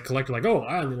myself as a collector. Like, oh,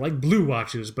 I only like blue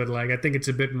watches, but like I think it's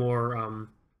a bit more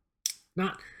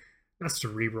not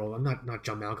cerebral. I'm not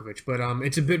John Malkovich, but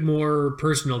it's a bit more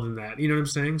personal than that. You know what I'm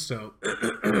saying? So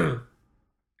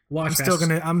watch.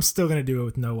 I'm still gonna do it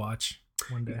with no watch.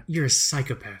 One day. You're a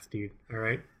psychopath, dude. All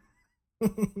right.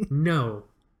 No,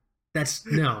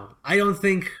 I don't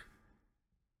think.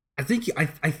 I think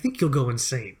you'll go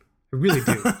insane. I really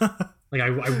do. Like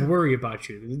I worry about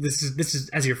you. This is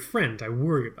as your friend. I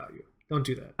worry about you. Don't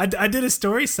do that. I did a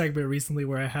story segment recently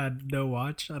where I had no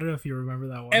watch. I don't know if you remember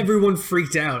that one. Everyone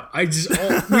freaked out.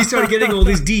 We started getting all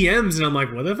these DMs, and I'm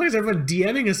like, what the fuck is everyone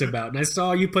DMing us about? And I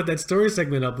saw you put that story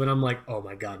segment up, and I'm like, oh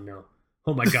my God, no.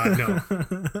 Oh my God, no.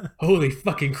 Holy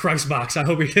fucking Christ box. I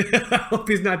hope I hope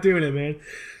he's not doing it, man.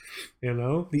 You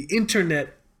know, the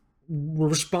internet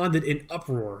responded in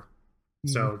uproar.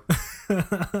 So,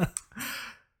 I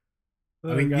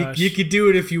mean, you could do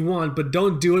it if you want, but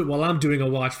don't do it while I'm doing a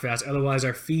watch fast. Otherwise,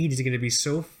 our feed is going to be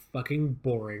so fucking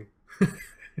boring.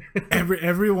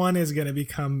 Everyone is going to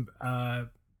become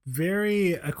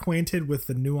very acquainted with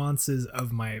the nuances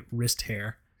of my wrist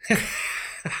hair.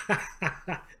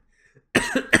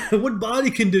 What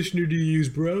body conditioner do you use,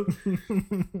 bro?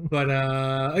 But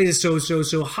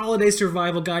so holiday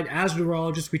survival guide. As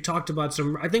neurologists, we talked about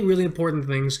some, I think, really important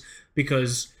things,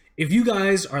 because if you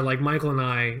guys are like Michael and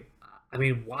I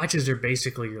mean, watches are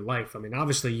basically your life. I mean,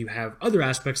 obviously you have other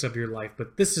aspects of your life,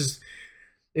 but this is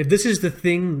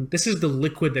the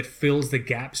liquid that fills the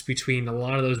gaps between a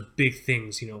lot of those big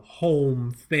things, you know,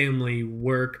 home, family,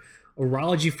 work.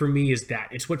 Urology for me is that.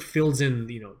 It's what fills in,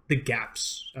 you know, the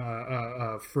gaps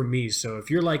for me. So if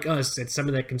you're like us, it's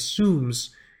something that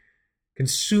consumes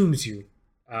you.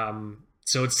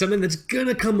 So it's something that's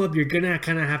gonna come up. You're gonna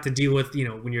kind of have to deal with, you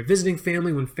know, when you're visiting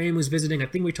family, when family's visiting. I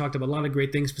think we talked about a lot of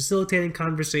great things: facilitating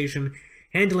conversation,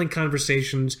 handling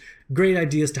conversations, great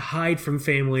ideas to hide from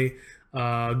family,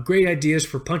 great ideas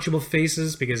for punchable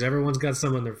faces, because everyone's got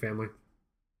some in their family,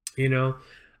 you know.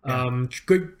 Yeah.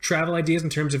 Good travel ideas in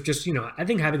terms of just, you know, I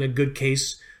think having a good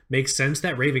case makes sense.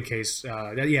 That Raven case,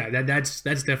 that's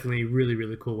definitely really,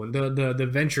 really cool one. The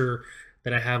venture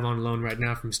that I have on loan right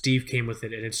now from Steve came with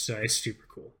it, and it's super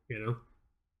cool, you know.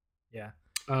 Yeah.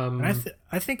 And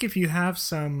I think if you have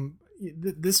some,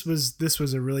 this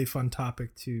was a really fun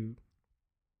topic to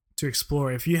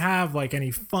explore. If you have like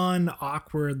any fun,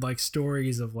 awkward like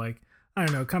stories of like, I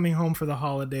don't know, coming home for the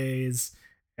holidays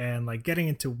and like getting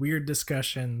into weird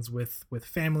discussions with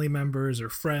family members or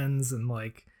friends, and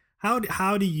like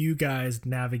how do you guys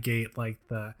navigate like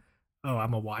the, oh,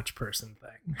 I'm a watch person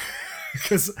thing?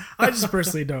 Because I just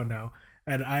personally don't know,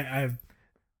 and I've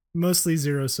mostly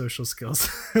zero social skills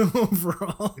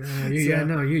overall. You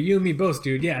and me both,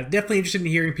 dude. Yeah, definitely interested in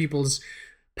hearing people's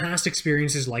past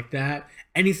experiences like that.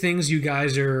 Any things you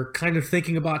guys are kind of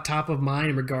thinking about top of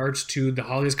mind in regards to the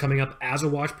holidays coming up as a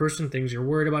watch person, things you're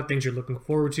worried about, things you're looking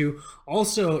forward to.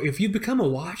 Also, if you've become a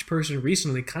watch person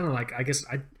recently, kind of like, I guess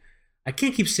I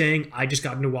can't keep saying I just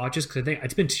got into watches, because I think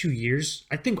it's been 2 years.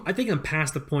 I think I'm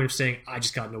past the point of saying I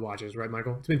just got into watches, right,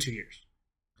 Michael? It's been 2 years,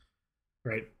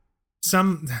 right?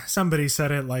 Somebody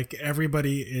said it like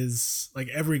everybody is like,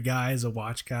 every guy is a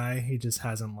watch guy. He just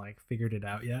hasn't like figured it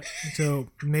out yet. So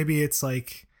maybe it's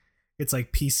like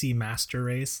PC Master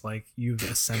Race. Like you've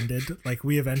ascended. Like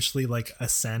we eventually like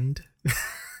ascend.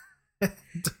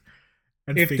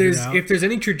 If there's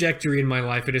any trajectory in my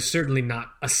life, it is certainly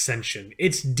not ascension.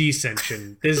 It's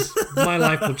descension. My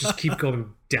life will just keep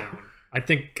going down. I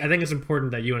think it's important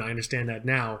that you and I understand that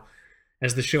now.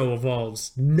 As the show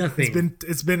evolves, nothing.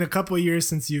 It's been a couple of years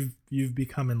since you've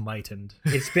become enlightened.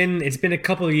 It's been a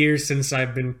couple of years since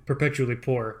I've been perpetually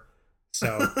poor.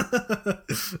 So,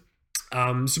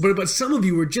 but some of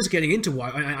you were just getting into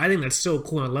watch. I think that's so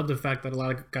cool. And I love the fact that a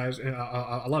lot of guys,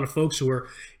 a lot of folks who are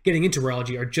getting into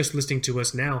urology are just listening to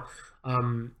us now.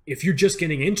 If you're just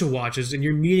getting into watches and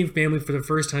you're meeting family for the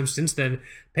first time since then,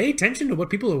 pay attention to what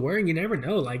people are wearing. You never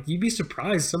know. Like, you'd be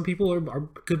surprised. Some people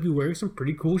could be wearing some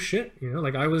pretty cool shit. You know,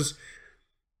 like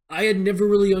I had never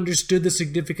really understood the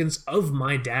significance of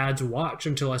my dad's watch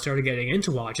until I started getting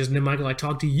into watches. And then, Michael, I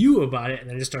talked to you about it, and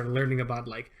then I just started learning about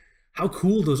like how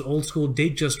cool those old school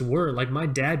Datejust were. Like, my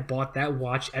dad bought that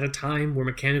watch at a time where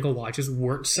mechanical watches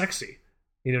weren't sexy.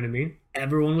 You know what I mean?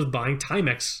 Everyone was buying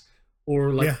Timex.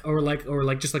 Or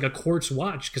just like a quartz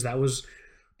watch, because that was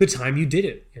the time you did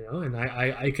it, you know. And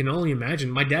I can only imagine.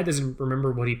 My dad doesn't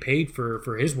remember what he paid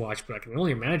for his watch, but I can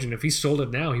only imagine if he sold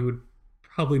it now, he would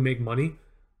probably make money,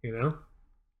 you know.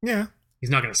 Yeah,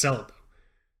 he's not going to sell it though.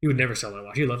 He would never sell that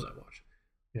watch. He loves that watch,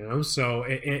 you know. So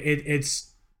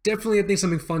it's definitely, I think,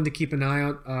 something fun to keep an eye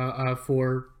out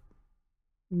for.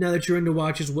 Now that you're into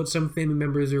watches, what some family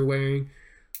members are wearing.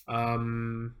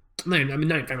 Not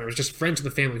family members, just friends of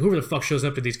the family. Whoever the fuck shows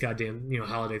up to these goddamn, you know,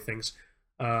 holiday things.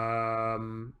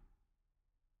 Am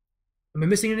I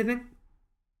missing anything?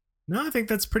 No, I think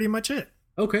that's pretty much it.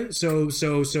 Okay, so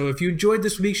if you enjoyed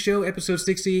this week's show, episode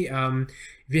 60, if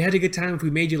you had a good time, if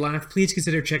we made you laugh, please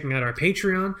consider checking out our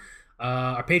Patreon.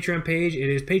 Our Patreon page,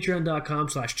 it is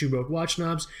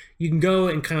patreon.com/twobroke-watchnobs. You can go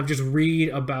and kind of just read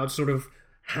about sort of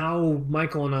how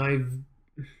Michael and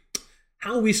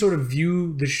how we sort of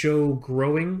view the show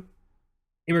growing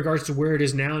in regards to where it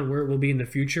is now and where it will be in the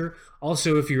future.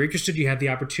 Also, if you're interested, you have the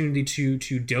opportunity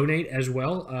to donate as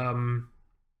well.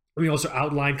 We also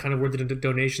outline kind of where the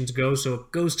donations go. So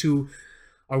it goes to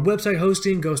Our website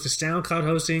hosting goes to SoundCloud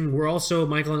hosting.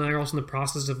 Michael and I are also in the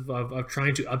process of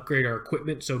trying to upgrade our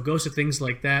equipment, so it goes to things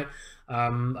like that.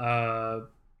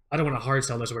 I don't want to hard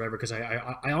sell this or whatever, because I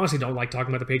honestly don't like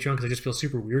talking about the Patreon because I just feel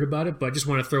super weird about it, but I just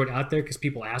want to throw it out there because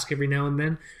people ask every now and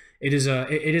then. It is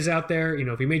out there.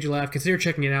 If we made you laugh, consider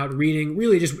checking it out, reading.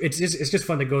 Really, it's just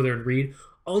fun to go there and read.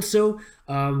 Also,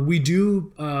 we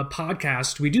do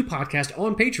podcast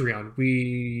on Patreon.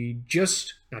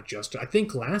 I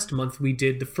think last month we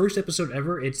did the first episode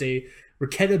ever. It's a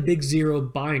Raketa Big Zero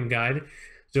buying guide.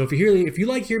 So if you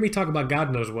like hear me talk about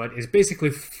God knows what, it's basically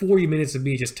 40 minutes of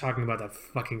me just talking about that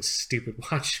fucking stupid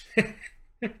watch.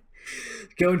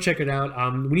 Go and check it out.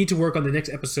 We need to work on the next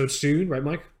episode soon, right,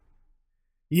 Mike?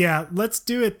 Yeah, let's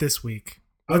do it this week.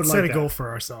 Let's set a goal for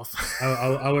ourselves.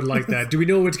 I would like that. Do we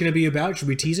know what it's going to be about? Should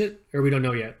we tease it, or we don't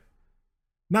know yet?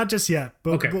 Not just yet,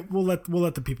 but okay. we'll let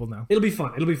the people know. It'll be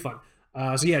fun.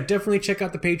 So yeah, definitely check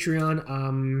out the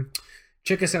Patreon.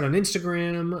 Check us out on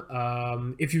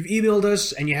Instagram. If you've emailed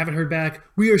us and you haven't heard back,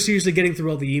 we are seriously getting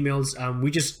through all the emails.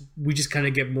 We just kind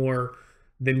of get more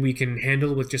than we can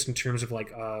handle with just in terms of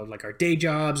like our day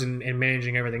jobs and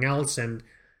managing everything else. And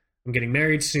I'm getting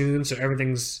married soon, so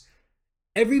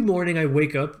every morning I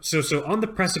wake up. So on the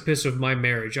precipice of my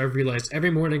marriage, I've realized every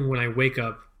morning when I wake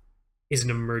up is an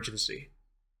emergency.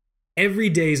 Every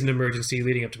day is an emergency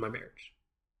leading up to my marriage.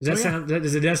 Does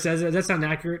that sound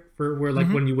accurate for where like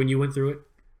when you went through it?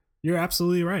 You're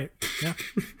absolutely right. Yeah.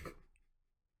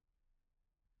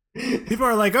 People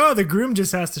are like, "Oh, the groom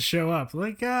just has to show up."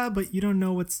 Like, but you don't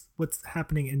know what's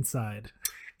happening inside.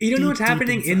 You don't know what's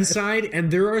happening inside, and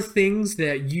there are things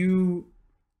that you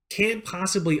can't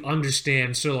possibly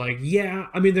understand. So like, yeah,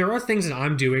 I mean, there are things that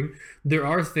I'm doing. There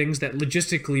are things that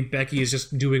logistically Becky is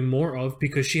just doing more of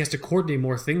because she has to coordinate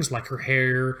more things like her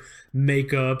hair,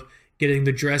 makeup, getting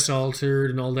the dress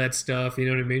altered and all that stuff. You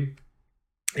know what I mean?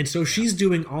 And so she's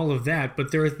doing all of that,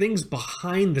 but there are things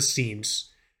behind the scenes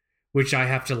which I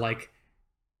have to like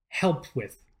help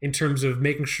with in terms of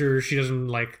making sure she doesn't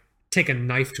like take a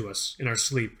knife to us in our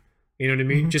sleep. You know what I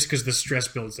mean? Just because the stress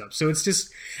builds up. So it's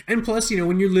just, and plus,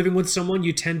 when you're living with someone,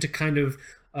 you tend to kind of,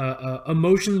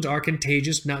 emotions are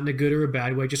contagious, not in a good or a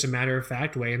bad way, just a matter of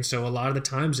fact way. And so a lot of the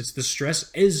times it's the stress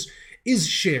is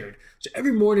shared. So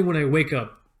every morning when I wake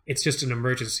up, it's just an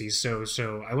emergency. So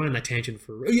I went on that tangent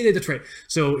yeah, that's right.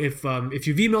 So if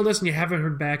you've emailed us and you haven't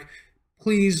heard back,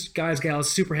 please, guys,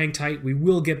 gals, super hang tight. We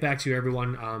will get back to you,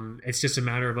 everyone. It's just a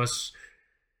matter of us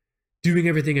doing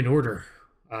everything in order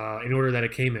that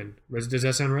it came in. Does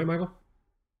that sound right, Michael?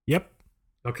 Yep.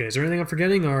 Okay, is there anything I'm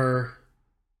forgetting, or?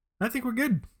 I think we're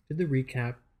good. Did the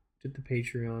recap, did the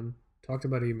Patreon, talked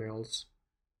about emails.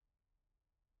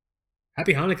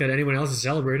 Happy Hanukkah to anyone else is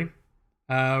celebrating.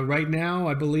 Right now,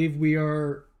 I believe we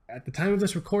are, at the time of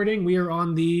this recording, we are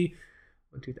on I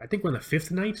think we're on the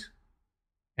 5th night.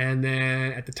 And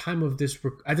then at the time of this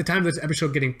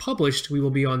episode getting published, we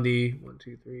will be on the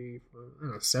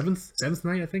 7th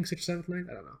night, I think, 6th or 7th night,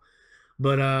 I don't know.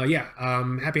 But yeah,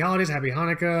 happy holidays, happy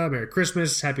Hanukkah, Merry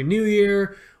Christmas, Happy New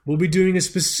Year. We'll be doing a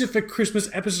specific Christmas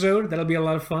episode. That'll be a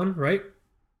lot of fun, right?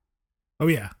 Oh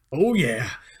yeah.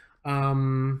 I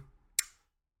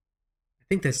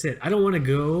think that's it. I don't want to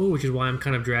go, which is why I'm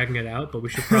kind of dragging it out, but we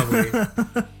should probably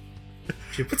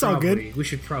it's all good. We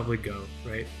should probably go,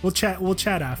 right? We'll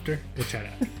chat after.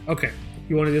 Okay.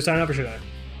 You want to just sign up or should I?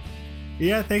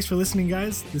 Yeah, thanks for listening,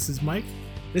 guys. This is Mike.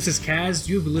 This is Kaz.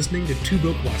 You've been listening to Two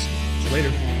Broke Watchmen.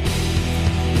 Later.